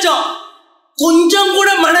 10 லட்சம். கொஞ்சம் கூட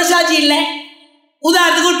மனசாட்சி இல்லை.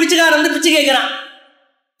 உதாரணத்துக்கு ஒரு பிச்சைக்காரன் வந்து பிச்சை கேட்கிறான்.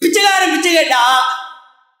 பிச்சைக்காரன் பிச்சை கேட்டா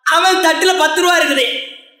அவன் தட்டுல 10 ரூபா இருக்குது.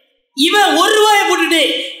 இவன் 1 ரூபாயை போட்டுட்டு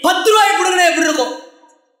 10 ரூபாயை போடுங்க எப்படி இருக்கும்?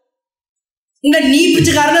 இந்த நீ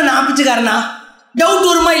பிச்சைக்காரனா நான் பிச்சைக்காரனா டவுட்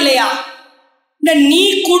வருமா இல்லையா? இந்த நீ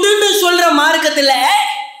குடுன்னு சொல்ற மார்க்கத்துல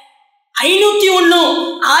 501,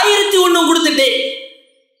 1001 கொடுத்துட்டு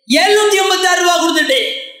 786 ரூபா கொடுத்துட்டு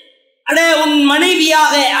அட உன்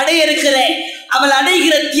மனைவியாக அடைய இருக்கிற அவள்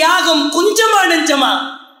அடைகிற தியாகம் கொஞ்சமா நெஞ்சமா?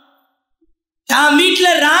 தான் வீட்டுல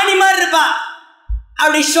ராணி மாதிரி இருப்பா.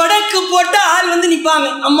 அப்படி சொடக்கு போட்ட ஆள் வந்து நிப்பாங்க,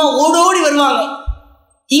 அம்மா ஓடோடி வருவாங்க.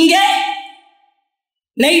 இங்க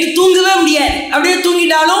நைட்டு தூங்கவே முடியாது. அப்படியே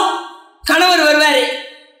தூங்கிட்டாலும் கணவர் வருவாரு.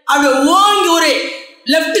 அப்படி ஓங்கி ஒரு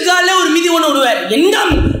லெப்ட் காலில் ஒரு மிதி ஒன்று விடுவார். என்ன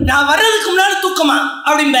நான் வர்றதுக்கு முன்னாடி தூக்கமா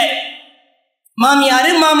அப்படிம்பாரு.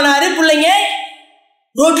 மாமியாரு மாமனாரு பிள்ளைங்க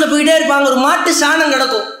ரோட்ல போயிட்டே இருப்பாங்க. ஒரு மாட்டு சாணம்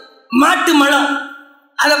கிடக்கும், மாட்டு மலம்.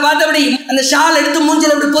 அதை பார்த்தபடி அந்த ஷால் எடுத்து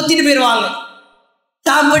மூஞ்சில அப்படி பொத்திட்டு போயிடுவாங்க.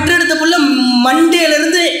 தான் பெற்றெடுத்த புள்ள மண்டையில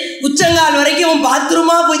இருந்து உச்சங்கால் வரைக்கும் அவன்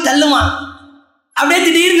பாத்ரூமா போய் தள்ளுவான். அப்படியே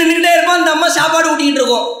திடீர்னு நின்றுட்டே இருப்பான். அந்த அம்மா சாப்பாடு ஊட்டிக்கிட்டு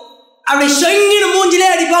இருக்கும். அப்படி சொங்கின மூஞ்சிலே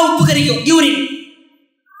அடிப்பா, உப்பு கறிக்கும், யூரின்.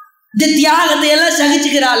 இந்த தியாகத்தை எல்லாம்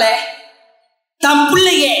சகிச்சுக்கிறாள. தம்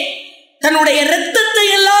பிள்ளைய தன்னுடைய ரத்தத்தை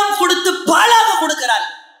எல்லாம் கொடுத்து பாலாக கொடுக்கிறாள்.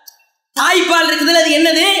 தாய்ப்பால் இருக்குதுல, அது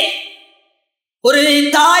என்னது? ஒரு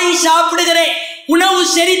தாய் சாப்பிடுகிற உணவு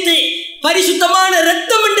செரித்து பரிசுத்தமான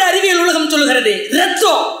ரத்தம் என்று அறிவியல் உலகம் சொல்கிறது.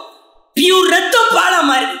 ரத்தம், பியூர் ரத்தம் பாலா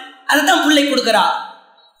மாறுது. அதுதான் பிள்ளை கொடுக்கிறா.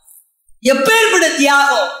 எப்பேற்பட்ட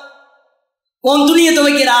தியாகம்! உன் துணியை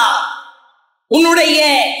துவைக்கிறா, உன்னுடைய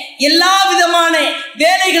எல்லா விதமான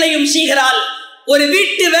வேலைகளையும் செய்கிறாள், ஒரு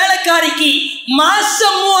வீட்டு வேலைக்காரிக்கு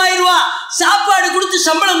மாசம் 3000 ரூபாய் சாப்பாடு கொடுத்து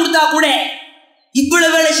சம்பளம் கொடுத்தா கூட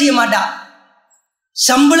இவ்வளவு வேலை செய்ய மாட்டா.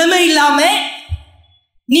 சம்பளமே இல்லாம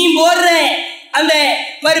நீ போடுற அந்த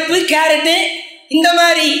பருப்பு கேரட்டு இந்த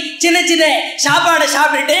மாதிரி சின்ன சின்ன சாப்பாடை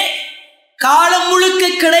சாப்பிட்டுட்டு காலம் முழுக்க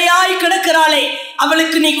கிடையாய் கிடக்கிறாளே,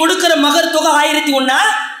 அவளுக்கு நீ கொடுக்கிற மகர் தொகை 1001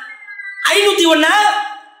 501.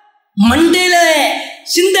 மண்டையில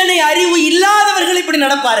சிந்தனை அறிவு இல்லாதவர்கள் இப்படி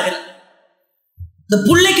நடப்பார்கள். இந்த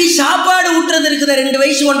பிள்ளைக்கு சாப்பாடு ஊட்டுறது இருக்குது 2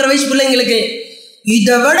 வயசு 1.5 வயசு பிள்ளைங்களுக்கு,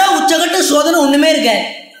 இதை விட உச்சகட்ட சோதனை ஒண்ணுமே இருக்க.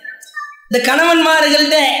 இந்த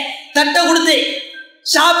கணவன்மார்கள்ட்ட தட்டை கொடுத்து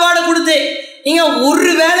சாப்பாடு கொடுத்து நீங்க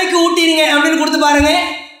ஒரு வேலைக்கு ஊட்டிருங்க அப்படின்னு கொடுத்து பாருங்க,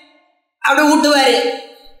 அப்படி ஊட்டுவாரு.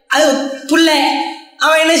 அது புள்ள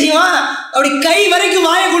அவன் என்ன செய்வான், அப்படி கை வரைக்கும்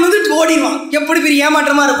வாயை கொண்டு வந்து ஓடிடுவான். எப்படி பெரிய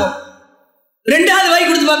ஏமாற்றமா இருக்கும். 2வது வாய்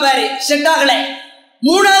கொடுத்து பார்ப்பாரு, செட் ஆகல.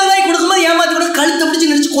 3வது வாய் கொடுக்கும்போது ஏமாத்தி கூட கழுத்தை பிடிச்சு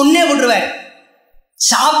நினைச்சு கொன்னே போட்டுருவாரு.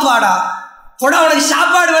 சாப்பாடா போடா, உனக்கு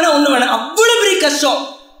சாப்பாடு வேணா ஒண்ணு வேணாம், அவ்வளவு பெரிய கஷ்டம்.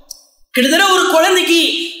 கிட்டத்தட்ட ஒரு குழந்தைக்கு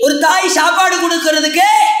ஒரு தாய் சாப்பாடு கொடுக்கறதுக்கு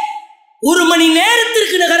 1 மணி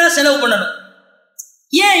நேரத்திற்கு நகரா செலவு பண்ணணும்.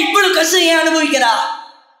 ஏன் இவ்வளவு கஷ்டம் ஏன் அனுபவிக்கிறா?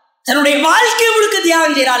 தன்னுடைய வாழ்க்கை முழுக்க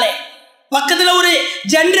தியாகம் செய்யறாளே. பக்கத்துல ஒரு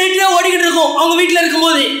ஜெனரேட்டரே ஓடிக்கிட்டு இருக்கும். அவங்க வீட்டுல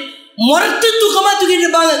இருக்கும்போது முரட்டு தூக்கமா தூக்கிட்டு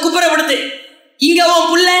இருப்பாங்க குப்புறப்படுத்து. இங்க உன்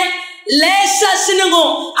புள்ள லேசா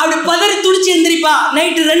சின்னங்கும், அப்படி பதறி துடிச்சு எந்திரிப்பா.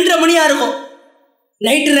 நைட்டு 2:30 மணியா இருக்கும்.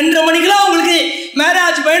 நைட்டு 2:30 மணிக்கெல்லாம் உங்களுக்கு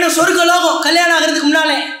மேரேஜ் பயணம் சொர்க்க லோகம். கல்யாணம் ஆகிறதுக்கு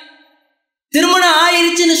முன்னாலே திருமணம்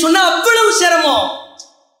ஆயிருச்சுன்னு சொன்னா அவ்வளவு சிரமம்.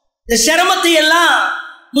 இந்த சிரமத்தை எல்லாம்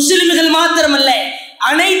முஸ்லிம்கள் மாத்திரமல்ல,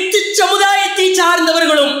 அனைத்து சமுதாயத்தை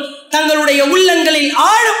சார்ந்தவர்களும் தங்களுடைய உள்ளங்களில்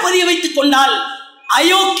ஆழப்பதிய வைத்துக் கொண்டால்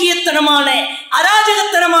அயோக்கியத்தனமான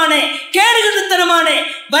அராஜகத்தனமான கேடுகட்டத்தனமான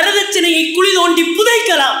வரதட்சணையை குழி தோண்டி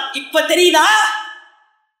புதைக்கலாம். இப்ப தெரியுதா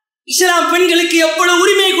இஸ்லாம் பெண்களுக்கு எவ்வளவு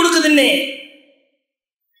உரிமை கொடுக்குதுன்னு?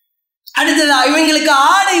 அடுத்ததா இவங்களுக்கு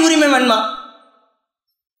ஆடை உரிமை வேணுமா?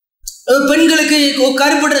 பெண்களுக்கு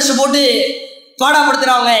கருப்பு ட்ரெஸ் போட்டு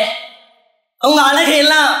பாடாப்படுத்துறாங்க. அவங்க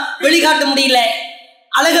அழகையெல்லாம் வெளிக்காட்ட முடியல.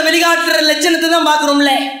 அழக வெளிக்காட்டுற லட்சணத்தை தான்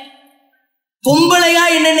பாக்குறோம்ல. பொம்பளையா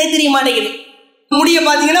என்னன்னே தெரிய மாட்டேங்குது. முடிய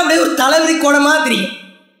பாத்தீங்கன்னா அப்படியே ஒரு தலைவரி கோணமா தெரியும்.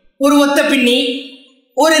 ஒரு ஒத்த பின்னி,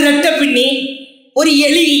 ஒரு ரெட்டை பின்னி, ஒரு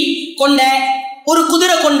எலி கொண்ட, ஒரு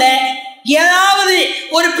குதிரை கொண்ட, ஏதாவது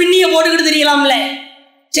ஒரு பின்னிய போட்டுக்கிட்டு தெரியலாம்ல.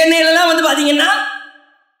 சென்னையில எல்லாம் வந்து பாத்தீங்கன்னா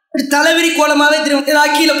தலைவிரி கோலமாவே தெரியும்.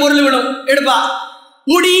 ஏதாவது கீழே பொருள் விடும், எடுப்பா,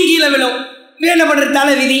 முடியும் கீழே விடும். என்ன பண்ற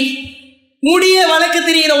தலைவிதி? முடிய வளர்க்க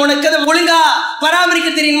தெரிகிற உனக்கு அதை ஒழுங்கா பராமரிக்க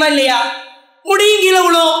தெரியுமா இல்லையா? முடியும் கீழே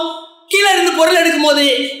விடும். கீழே இருந்து பொருள் எடுக்கும் போது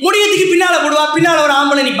முடியத்துக்கு பின்னால போடுவா. பின்னால ஒரு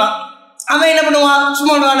ஆம்பளை நிற்பான். அவன் என்ன பண்ணுவான்?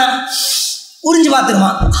 சும்மா விடுவானா? உறிஞ்சு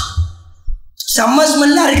பார்த்துருவான். செம்ம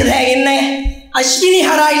ஸ்மெல்லா இருக்குதே, என்ன அஸ்வினி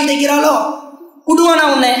ஹேர் ஆயில் தைக்கிறாளோ, விடுவானா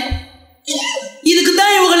உன்னை?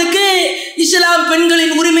 இதுக்குதான் இவங்களுக்கு இஸ்லாம்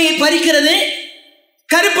பெண்களின் உரிமையை பறிக்கிறது.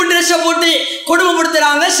 கருப்பு ட்ரெஸ்ஸை போட்டு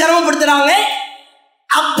கொடுமைப்படுத்துறாங்க, சிரமப்படுத்துறாங்க.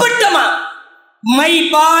 அப்பட்டமா மை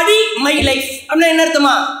பாடி மை லைஃப் அப்படின்னா என்ன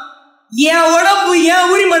அர்த்தமா? என் உடம்பு என்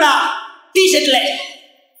உரிமைடா. டிஷர்ட்ல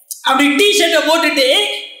அப்படி டிஷர்ட்டை போட்டுட்டு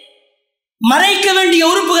மறைக்க வேண்டிய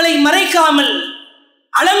உறுப்புகளை மறைக்காமல்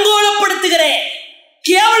அலங்கோலப்படுத்துகிற,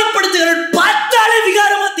 கேவலப்படுத்துகிற, பார்த்தாலே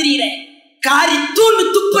விகாரமா தெரியுறேன். காரி தூண்டு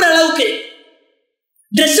துப்புற அளவுக்கு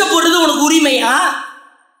ட்ரெஸ் போடுறது உனக்கு உரிமையா?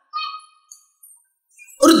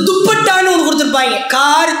 ஒரு துப்பட்டான்னு உனக்கு கொடுத்துருப்பாங்க,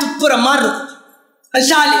 காரி துப்புற மாதிரி இருக்கும்.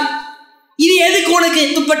 ஷாலு, இது எதுக்கு உனக்கு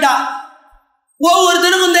துப்பட்டா?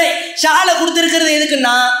 ஒவ்வொருத்தருக்கும் இந்த ஷாலை கொடுத்துருக்கிறது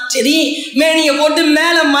எதுக்குன்னா, சரி மேனியை போட்டு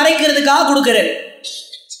மேல மறைக்கிறதுக்காக கொடுக்கறது.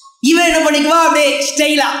 இவன் என்ன பண்ணிக்குவா, அப்படியே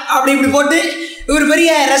ஸ்டைலா அப்படி இப்படி போட்டு இவர்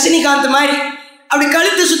பெரிய ரஜினிகாந்த் மாதிரி அப்படி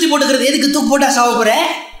கழுத்து சுத்தி போட்டுக்கிறது. எதுக்கு? தூக்கு போட்டா சாவப்புற?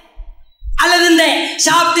 அல்லது இந்த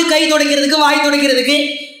சாப்பிட்டு கை துடைக்கிறதுக்கு, வாய் துடைக்கிறதுக்கு,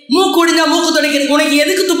 மூக்கு ஒடிஞ்சா மூக்கு துடைக்கிறதுக்கு உனக்கு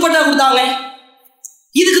எதுக்கு துப்பட்டா கொடுத்தாங்க?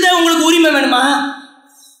 இதுக்குதான் உங்களுக்கு உரிமை வேணுமா?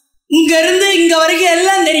 இங்க இருந்து இங்க வரைக்கும்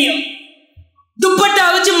எல்லாம் தெரியும். துப்பட்டா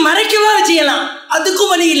வச்சு மறைக்கவா வச்சுக்கலாம்,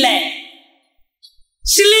 அதுக்கும் வழி இல்லை.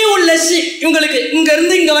 சிலியும் லெஸ் இவங்களுக்கு. இங்க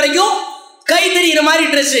இருந்து இங்க வரைக்கும் கை தெரிகிற மாதிரி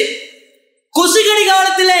ட்ரெஸ். கொசுக்கடி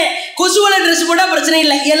காலத்துல கொசுவலை ட்ரெஸ் போட்டா பிரச்சனை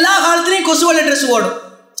இல்லை. எல்லா காலத்திலையும் கொசுவலை ட்ரெஸ் போடும்.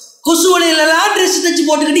 கொசுவலையிலாம் ட்ரெஸ் தச்சு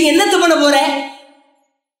போட்டுக்கிட்டு என்னத்த பண்ண போற?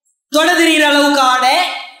 தொடை தெரிகிற அளவுக்கு ஆடை,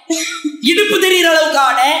 இடுப்பு தெரிகிற அளவுக்கு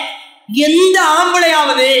ஆடை. எந்த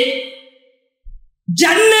ஆம்பளையாவது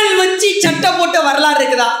ஜன்னல் வச்சு சட்டை போட்ட வரலாறு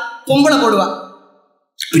இருக்குதா? பொம்பளை போடுவா.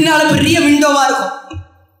 பின்னால பெரிய விண்டோவா இருக்கும்.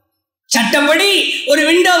 சட்டப்படி ஒரு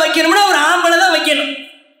விண்டோ வைக்கணும்னா ஒரு ஆம்பளை தான் வைக்கணும்.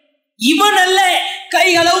 இவன் நல்ல கை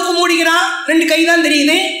அளவுக்கு மூடிக்கிறான், 2 கை தான்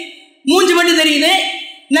தெரியுது, மூஞ்சி மட்டும் தெரியுது,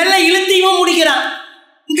 நல்ல இழுத்தியமா முடிக்கிறான்.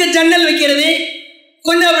 இங்க ஜன்னல் வைக்கிறது,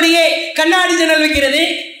 கொஞ்சம் அப்படியே கண்ணாடி ஜன்னல் வைக்கிறது,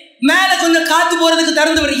 மேல கொஞ்சம் காத்து போறதுக்கு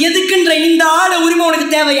திறந்து விடு. எதுக்குன்ற இந்த ஆடை உரிமை உனக்கு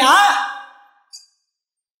தேவையா?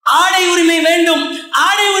 ஆடை உரிமை வேண்டும்,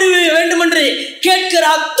 ஆடை உரிமை வேண்டும் என்று கேட்கிற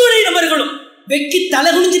அத்துணை நபர்களும் வெக்கி தலை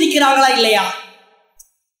குனிஞ்சு நிற்கிறாங்களா இல்லையா?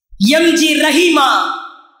 எம்.ஜி. ரஹீமா,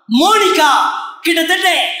 மோனிகா கிட்டத்தட்ட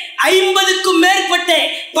 50க்கும் மேற்பட்ட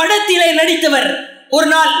படத்திலே நடித்தவர் ஒரு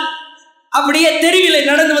நாள் அப்படியே தெருவில்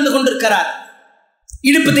நடந்து வந்து கொண்டிருக்கிறார்.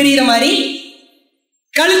 இடுப்பு தெரிகிற மாதிரி,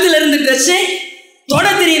 கழுத்துல இருந்து ட்ரெஸ்,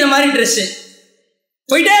 தொடை தெரிகிற மாதிரி ட்ரெஸ்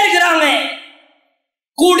போயிட்டே இருக்கிறாங்க.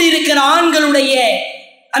 கூடியிருக்கிற ஆண்களுடைய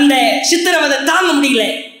அந்த சித்திரவதை தாங்க முடியல,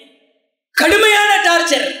 கடுமையான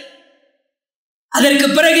டார்ச்சர். அதற்கு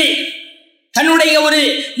பிறகு தன்னுடைய ஒரு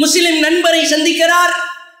முஸ்லிம் நண்பரை சந்திக்கிறார்.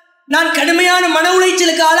 நான் கடுமையான மன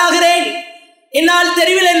உளைச்சலுக்கு ஆளாகிறேன், என்னால்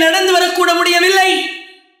தெருவில் நடந்து வரக்கூட முடியவில்லை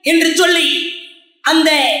என்று சொல்லி அந்த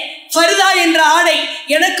ஃபர்தா என்ற ஆடை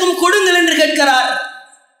எனக்கும் கொடுங்கள் என்று கேட்கிறார்.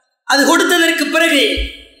 அது கொடுத்ததற்கு பிறகு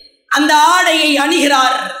அந்த ஆடையை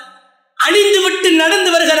அணிகிறார். அணிந்து விட்டு நடந்து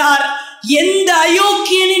வருகிறார். எந்த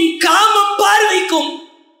அயோக்கியனின் காம பார்வைக்கும்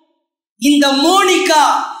இந்த மோனிகா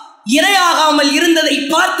இரையாகாமல் இருந்ததை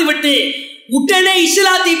பார்த்துவிட்டு உடனே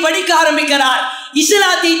இஸ்லாத்தை படிக்க ஆரம்பிக்கிறார்,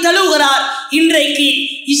 இஸ்லாத்தை தழுவுகிறார். இன்றைக்கு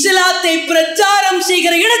இஸ்லாத்தை பிரச்சாரம்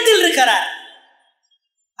செய்கிற இடத்தில் இருக்கிறார்.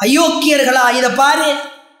 அயோக்கியர்களா, இத பாரு,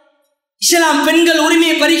 இஸ்லாம் பெண்கள்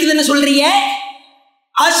உரிமையை பறிக்குதுன்னு சொல்றீங்க.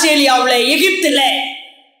 ஆஸ்திரேலியாவுல, எகிப்துல,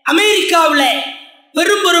 அமெரிக்காவுல,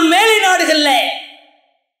 பெரும் பெரும் மேலை நாடுகள்ல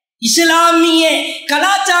இஸ்லாமிய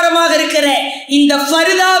கலாச்சாரமாக இருக்கிற இந்த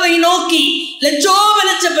ஃபர்தாவை நோக்கி லட்சோப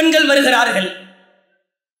லட்ச பெண்கள் வருகிறார்கள்.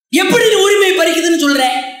 எப்படி உரிமை பறிக்குதுன்னு சொல்ற?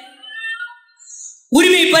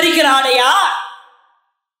 உரிமை பறிக்கிற ஆடையா?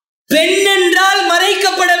 பெண் என்றால்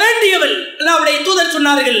மறைக்கப்பட வேண்டியவள். அல்லாஹ்வுடைய தூதர்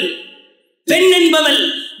சொன்னார்கள், பெண் என்பவள்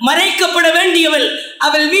மறைக்கப்பட வேண்டியவள்.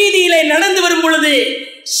 அவள் வீதியிலே நடந்து வரும் பொழுது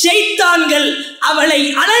ஷைத்தான்கள் அவளை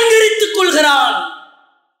அலங்கரித்துக் கொள்கிறான்.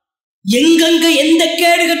 எங்கெங்க எந்த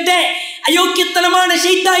கேடுகட்ட அயோக்கியத்தனமான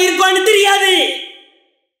ஷைத்தான் இருப்பான்னு தெரியாது.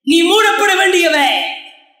 நீ மூடப்பட வேண்டியவ.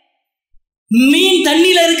 மீன்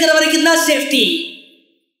தண்ணியில இருக்கிற வரைக்கும் தான் சேஃப்டி.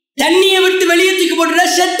 தண்ணியை விட்டு வெளியே தூக்கி போட்டுட்டா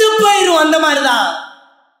செத்து போயிரும். அந்த மாதிரிதான்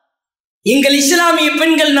எங்கள் இஸ்லாமிய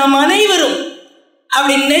பெண்கள் நாம் அனைவரும்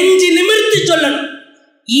அப்படி நெஞ்சு நிமிர்த்தி சொல்லணும்,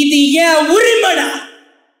 இது ஏன் உரிமைடா,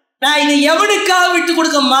 நான் இதை எவனுக்காக விட்டு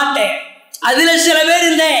கொடுக்க மாட்டேன். அதுல சில பேர்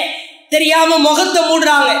இந்த தெரியாம முகத்தை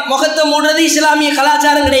மூடுறாங்க. முகத்தை மூடுறது இஸ்லாமிய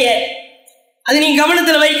கலாச்சாரம் கிடையாது. அது நீங்க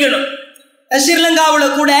கவனத்தில் வைக்கணும்.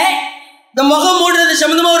 ஸ்ரீலங்காவில் கூட இந்த முகம் மூடுறது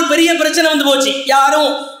சம்பந்தமா ஒரு பெரிய பிரச்சனை வந்து போச்சு.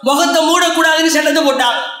 யாரும் முகத்தை மூடக்கூடாதுன்னு சட்டத்தை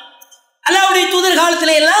போட்டாங்க. அல்லாஹ்வுடைய தூதர்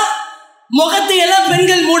காலத்தில எல்லாம் முகத்தை எல்லாம்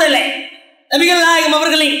பெண்கள் மூடலை. நபிகள் நாயகம்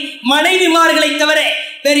அவர்களின் மனைவிமார்களை தவிர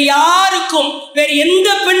வேறு யாருக்கும், வேறு எந்த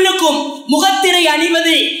பெண்ணுக்கும் முகத்திரை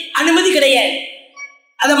அணிவது அனுமதி கிடையாது.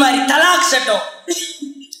 அத மாதிரி தலாக் சட்டம்,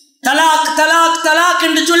 தலாக் தலாக் தலாக்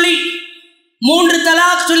என்று சொல்லி 3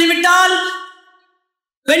 தலாக் சொல்லிவிட்டால்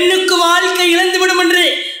பெண்ணுக்கு வாழ்க்கை இழந்துவிடும் என்று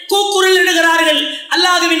கூக்குரல் இடுகிறார்கள்.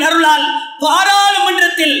 அல்லாஹ்வின் அருளால்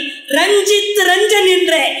பாராளுமன்றத்தில் ரஞ்சித் ரஞ்சன்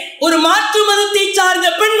என்ற ஒரு மாற்று மதத்தை சார்ந்த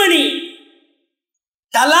பெண்மணி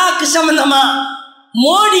தலாக் சம்பந்தமா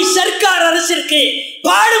மோடி சர்க்கார் அரசிற்கு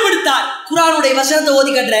பாடுபடுத்தார். குர்ஆனுடைய வசனத்தை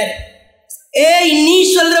ஓதி காட்டுறார். ஏய், நீ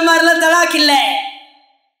சொல்ற மாதிரிலாம் தலாக் இல்ல.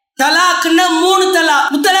 தலாக்னா 3 தலாக்.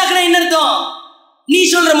 முத்தலாக்னா என்ன அர்த்தம்? நீ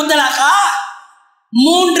சொல்ற முத்தலாக்கா?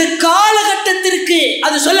 3 காலகட்டத்திற்கு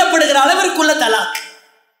அது சொல்லப்படுகிற அளவிற்குள்ள தலாக்.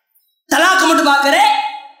 தலாக் மட்டும் பாக்குற,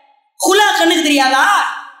 குலா கண்ணுக்கு தெரியாதா?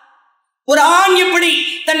 ஒரு ஆண் எப்படி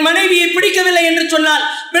தன் மனைவியை பிடிக்கவில்லை என்று சொன்னால்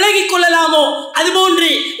விலகிக் கொள்ளலாமோ, அதுபோன்று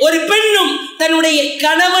ஒரு பெண்ணும் தன்னுடைய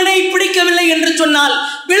கணவனை பிடிக்கவில்லை என்று சொன்னால்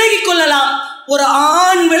விலகிக் கொள்ளலாம். ஒரு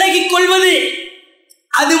ஆண் விலகிக் கொள்வது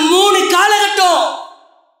அது 3 காலகட்டம்.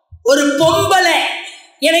 ஒரு பொம்பளை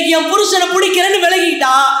எனக்கு என் புருஷனை பிடிக்கிறேன்னு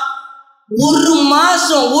விலகிட்டா 1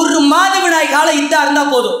 மாசம் 1 மாதவிடாய் காலம் இத்தா இருந்தா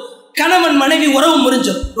போதும், கணவன் மனைவி உறவு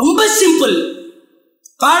முறிஞ்சும். ரொம்ப சிம்பிள்.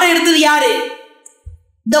 பாடம் எடுத்தது யாரு?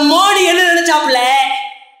 இந்த மோடி என்ன நினைச்சாப்ல,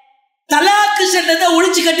 தலாக்கு சட்டத்தை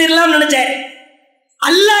ஒழிச்சு கட்டிடலாம் நினைச்சாரு.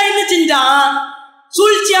 அல்லாஹ் என்ன செஞ்சான்?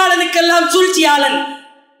 சூழ்ச்சியாளனுக்கெல்லாம் சூழ்ச்சியாளன்.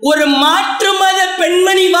 ஒரு மாற்று மத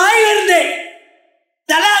பெண்மணி வாயிலிருந்து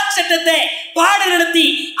தலாக் சட்டத்தை பாடம் நடத்தி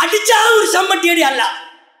அடிச்சா ஒரு சம்பட்டி அடி. அல்லாஹ்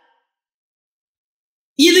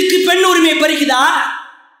இதுக்கு பெண் உரிமை பறிக்குதா?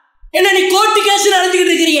 என்ன நீ கோர்ட்டு கேஸ்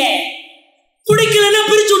நடத்திக்கிட்டு இருக்கிறீங்க, பிடிக்கலன்னா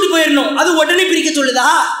பிரிச்சு விட்டு போயிடணும். அது உடனே பிரிக்க சொல்லுதா?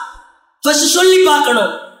 ஃபர்ஸ்ட் சொல்லி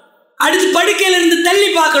பார்க்கணும், அடுத்து படுக்கையில இருந்து தள்ளி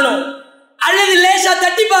பார்க்கணும், அல்லது லேசா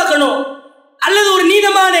தட்டி பார்க்கணும், அல்லது ஒரு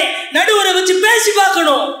நீதமான நடுவரை வச்சு பேசி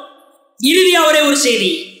பார்க்கணும். இறுதியா ஒரே ஒரு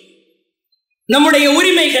செய்தி, நம்முடைய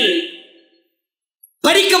உரிமைகள்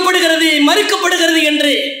பறிக்கப்படுகிறது, மறுக்கப்படுகிறது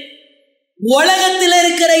என்று உலகத்தில்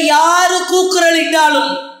இருக்கிற யாரு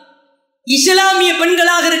கூக்குரலிட்டாலும் இஸ்லாமிய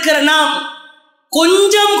பெண்களாக இருக்கிற நாம்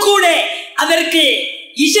கொஞ்சம் கூட அதற்கு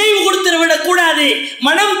இசைவு கொடுத்து விடக்கூடாது,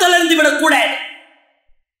 மனம் தளர்ந்து விடக்கூடாது.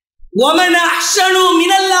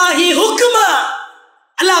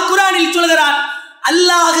 அல்லாஹ் குர்ஆனில் சொல்கிறான்,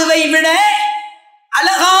 அல்லாஹ்வை விட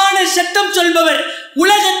அழகான சட்டம் சொல்பவர்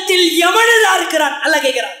உலகத்தில் எவனடா இருக்கிறான்? அல்லாஹ்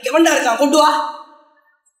கேட்கிறான், எவன்டா இருக்கான்? கொண்டு வா.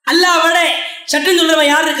 அல்லாஹ் விட சட்டம்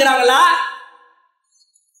சொல்றவன் யார் இருக்கிறாங்களா?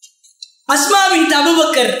 அஸ்மா பின்த்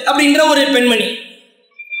அபூபக்கர் அப்படின்ற ஒரு பெண்மணி,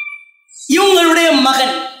 இவங்களுடைய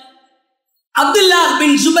மகன் அப்துல்லாஹ்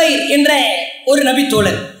பின் ஜுபைர் என்ற ஒரு நபி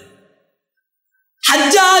தோழர்,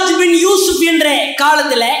 ஹஜ்ஜாஜ் பின் யூசுப் என்ற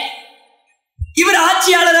காலத்துல இவர்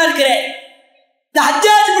ஆட்சியாளராக இருக்கிறார். இந்த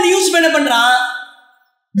ஹஜ்ஜாஜ் பின் யூசுப் என்ன பண்றான்?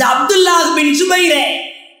 இந்த அப்துல்லாஹ் பின் ஜுபைரை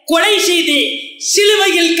கொலை செய்து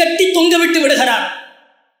சிலுவையில் கட்டி தொங்க விட்டு விடுகிறார்.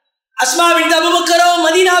 அஸ்மா பின்த் அபூபக்கரோ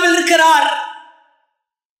மதீனாவில் இருக்கிறார்.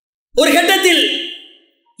 ஒரு கட்டத்தில்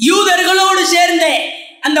யூதர்களோடு சேர்ந்த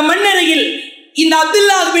அந்த மண்ணறையில் இந்த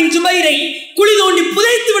அப்துல்லாஹ் பின் ஜுபைரை குழி தோண்டி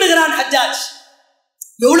புதைத்து விடுகிறான் ஹஜ்ஜாஜ்.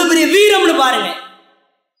 எவ்வளவு பெரிய வீரம்னு பாருங்க.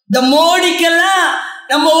 இந்த மோடிக்கெல்லாம்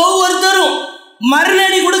நம்ம ஒவ்வொருத்தரும்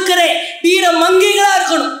மரணடி கொடுக்கிற வீர மங்கைகளா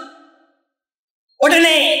இருக்கணும்.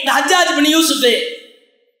 உடனே இந்த ஹஜ்ஜாஜ் பின் யூசுப்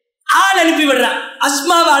ஆள் அனுப்பி விடுறான்,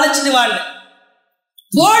 அஸ்மாவை அழைச்சிட்டு வாங்க,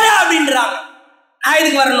 போடா அப்படின்றாங்க. நான்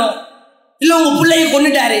இதுக்கு வரணும்? இல்ல உங்க பிள்ளைய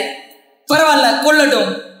கொன்னுட்டாரு, பரவாயில்ல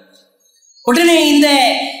கொல்லட்டும். உடனே இந்த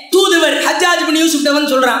தூதுவர் ஹஜ்ஜாஜ் பின் யூசுப்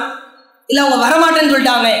வந்து சொல்றான், இல்ல அவங்க வரமாட்டேன்னு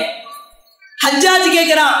சொல்லிட்டாங்க. ஹஜ்ஜாஜ்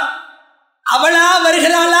கேட்கிறான், அவளா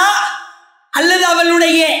வருகிறாளா அல்லது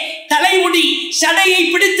அவளுடைய தலைமுடி சடையை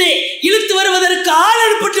பிடித்து இழுத்து வருவதற்கு ஆள்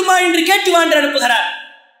அனுப்பட்டுமா என்று கேட்டு வாண்டு அனுப்புகிறார்.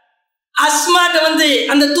 அஸ்மாட்ட வந்து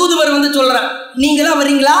அந்த தூதுவர் வந்து சொல்றான், நீங்களா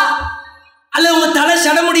வரீங்களா அல்லது உங்க தலை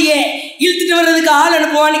சடமுடிய இழுத்துட்டு வர்றதுக்கு ஆள்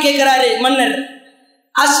அனுப்புவான்னு கேட்கிறாரு மன்னர்.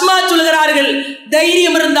 அஸ்மா சொல்கிறார்கள்,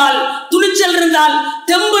 தைரியம் இருந்தால், துணிச்சல் இருந்தால்,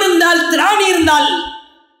 தெம்பு இருந்தால், திராணி இருந்தால்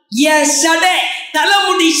என் சடை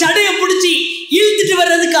தலைமுடி சடையை பிடிச்சி இழுத்துட்டு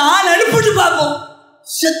வர்றதுக்கு ஆள் அனுப்பிட்டு பார்ப்போம்.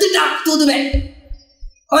 செத்துட்டான் தூதுவன்.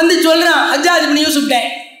 வந்து சொல்றான் ஹஜ்ஜாஜ் பின் யூசுப்ட.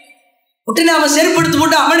 உடனே அவன் செருப்படுத்து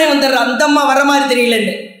போட்டு அவனே வந்துடுறான், அந்த அம்மா வர மாதிரி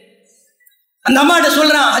தெரியலன்னு. அந்த அம்மாட்ட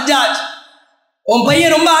சொல்றான் ஹஜ்ஜாஜ், உன்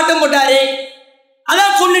பையன் ரொம்ப ஆட்டம் போட்டாரு,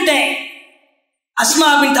 அதான் கொன்னுட்டேன். அஸ்மா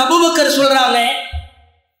பின்த் அபூபக்கர் சொல்றாங்க,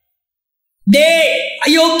 டே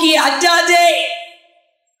அயோக்கிய ஹஜ்ஜாஜே,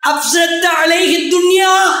 அப்சத்த அலைஹி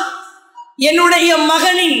துன்யா, என்னுடைய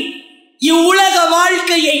மகனின் இவ்வுலக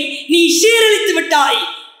வாழ்க்கையை நீ சீரழித்து விட்டாய்.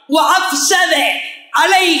 வஅப்ஸத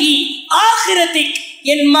அலைஹி ஆகிரத்திக்,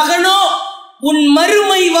 என் மகனோ உன்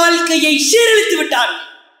மறுமை வாழ்க்கையை சீரழித்து விட்டான்.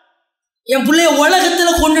 என் பிள்ளைய உலகத்துல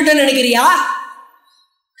கொண்டுட்டேன்னு நினைக்கிறியா?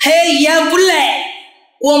 ஹே, என் புள்ள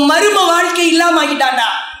உன் மரும வாழ்க்கை இல்லாம ஆக்கிட்டான்டா.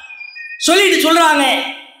 சொல்லிட்டு சொல்றாங்க,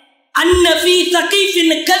 அன்னஃபி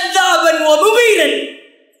தகீஃபின் கத்தாபன் வ முபீரன்.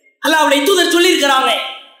 அல்லாஹ்வுடைய தூதர் சொல்லி இருக்கிறாங்க,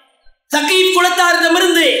 தகீஃப்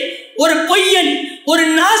குலத்தாரிடமிருந்து ஒரு பொய்யன், ஒரு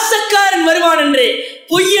நாசக்காரன் வருவான் என்று.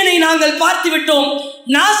 பொய்யனை நாங்கள் பார்த்து விட்டோம்,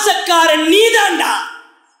 நாசக்காரன் நீதான்டா.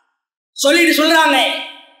 சொல்லிட்டு சொல்றாங்க,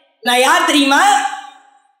 நான் யார் தெரியுமா?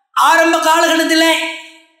 ஆரம்ப காலகட்டத்தில்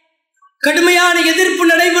கடுமையான எதிர்ப்பு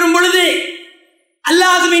நடைபெறும் பொழுது,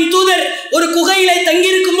 அல்லாஹ்வின் தூதர் ஒரு குகையிலே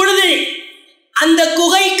தங்கியிருக்கும் பொழுது, அந்த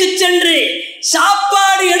குகைக்கு சென்று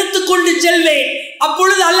சாப்பாடு எடுத்துக்கொண்டு செல்வேன்.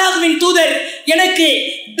 அப்பொழுது அல்லாஹ்வின் தூதர் எனக்கு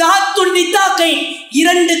தாத்துன் நிதாக்கை,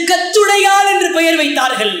 2 கச்சுடையால் என்று பெயர்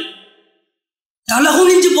வைத்தார்கள்.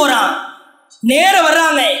 தலகுனிஞ்சு போறான். நேர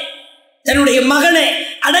வர்றாங்க, தன்னுடைய மகனை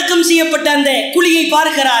அடக்கம் செய்யப்பட்ட அந்த குழியை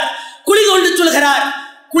பார்க்கிறார். குழி தோண்டி சொல்கிறார்,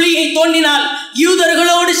 குழியை தோண்டினால்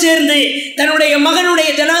யூதர்களோடு சேர்ந்து தன்னுடைய மகனுடைய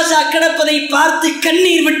ஜனாசா கிடப்பதை பார்த்து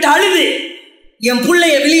கண்ணீர் விட்டு அழுது என்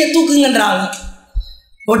பிள்ளைய வெளியே தூக்குங்கன்றாங்க.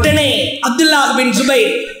 உடனே அப்துல்லாஹ் பின்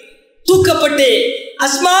ஜுபைர் தூக்கப்பட்டு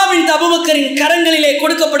அஸ்மா பின்த் அபூபக்கரின் கரங்களிலே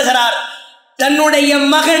கொடுக்கப்படுகிறார். தன்னுடைய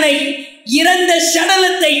மகனை, இறந்த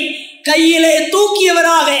சடலத்தை கையிலே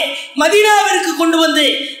தூக்கியவராக மதீனாவிற்கு கொண்டு வந்து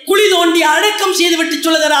குழி தோண்டி அடக்கம் செய்துவிட்டு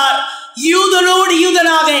சொல்கிறார், யூதனோடு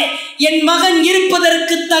யூதனாக என் மகன்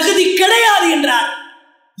இருப்பதற்கு தகுதி கிடையாது என்றார்.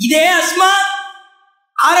 இதே அஸ்மா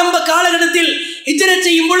ஆரம்ப காலகட்டத்தில் ஹிஜ்ரத்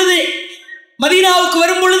செய்யும் பொழுது, மதீனாவுக்கு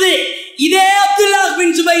வரும் பொழுது, இதே அப்துல்லாஹ்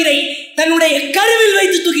பின் ஜுபைரை தன்னுடைய கருவில்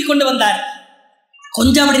வைத்து தூக்கி கொண்டு வந்தார்.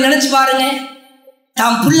 கொஞ்சம் அப்படி நினைச்சு பாருங்க,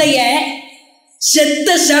 தாம் பிள்ளைய செத்த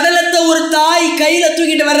சடலத்தை ஒரு தாய் கையில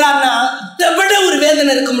தூக்கிட்டு வர்றான்னா இதை விட ஒரு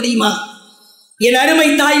வேதனை இருக்க முடியுமா? என் அருமை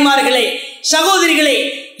தாய்மார்களே, சகோதரிகளே,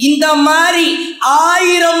 இந்த மாதிரி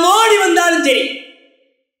 1000 மோடி வந்தாலும் சரி,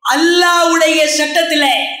 அல்லாஹ்வுடைய சட்டத்துல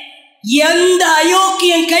எந்த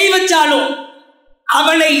அயோக்கியன் கை வச்சாலும்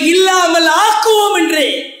அவனை இல்லாமல் ஆக்குவோம் என்று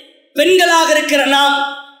பெண்களாக இருக்கிற நாம்,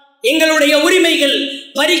 எங்களுடைய உரிமைகள்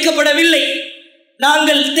பறிக்கப்படவில்லை.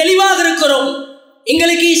 நாங்கள் தெளிவாக இருக்கிறோம்.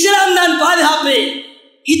 எங்களுக்கு இஸ்லாம் தான் பாதுகாப்பு,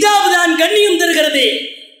 ஹிஜாப் தான் கண்ணியம் தருகிறது,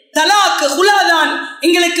 தலாக் ஹுலா தான்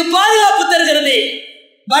எங்களுக்கு பாதுகாப்பு தருகிறது.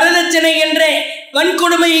 வரதட்சணை என்ற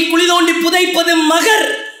வன்கொடுமையை குழி தோண்டி புதைப்பது மகர்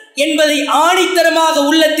என்பதை ஆணித்தரமாக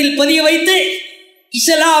உள்ளத்தில் பதிய வைத்து,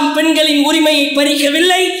 இஸ்லாம் பெண்களின் உரிமையை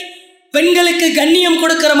பறிக்கவில்லை, பெண்களுக்கு கண்ணியம்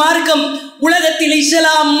கொடுக்கிற மார்க்கம் உலகத்தில்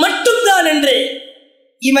இஸ்லாம் மட்டும்தான் என்று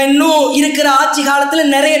இவன் இன்னும் இருக்கிற ஆட்சி காலத்துல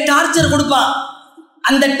நிறைய டார்ச்சர் கொடுப்பான்.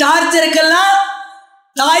 அந்த டார்ச்சருக்கெல்லாம்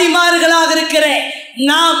தாய்மார்களாக இருக்கிற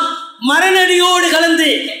நாம் மரணடியோடு கலந்து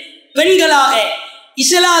பெண்களாக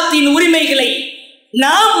இஸ்லாத்தின் உரிமைகளை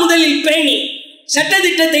நாம் முதலில் பேணி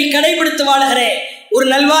சட்டதிட்டத்தை கடைபிடித்து வாழ்கிற ஒரு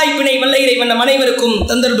நல்வாய்ப்பினை வல்ல இறைவன் நம் அனைவருக்கும்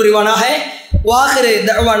தந்தல் புரிவானாக. வாஹிரு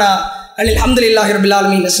தஅவானா அல்ஹம்துலில்லாஹி ரப்பில்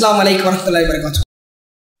ஆலமீன். அஸ்ஸலாமு அலைக்கும் வரஹ்மத்துல்லாஹி வபரகாத்துஹு.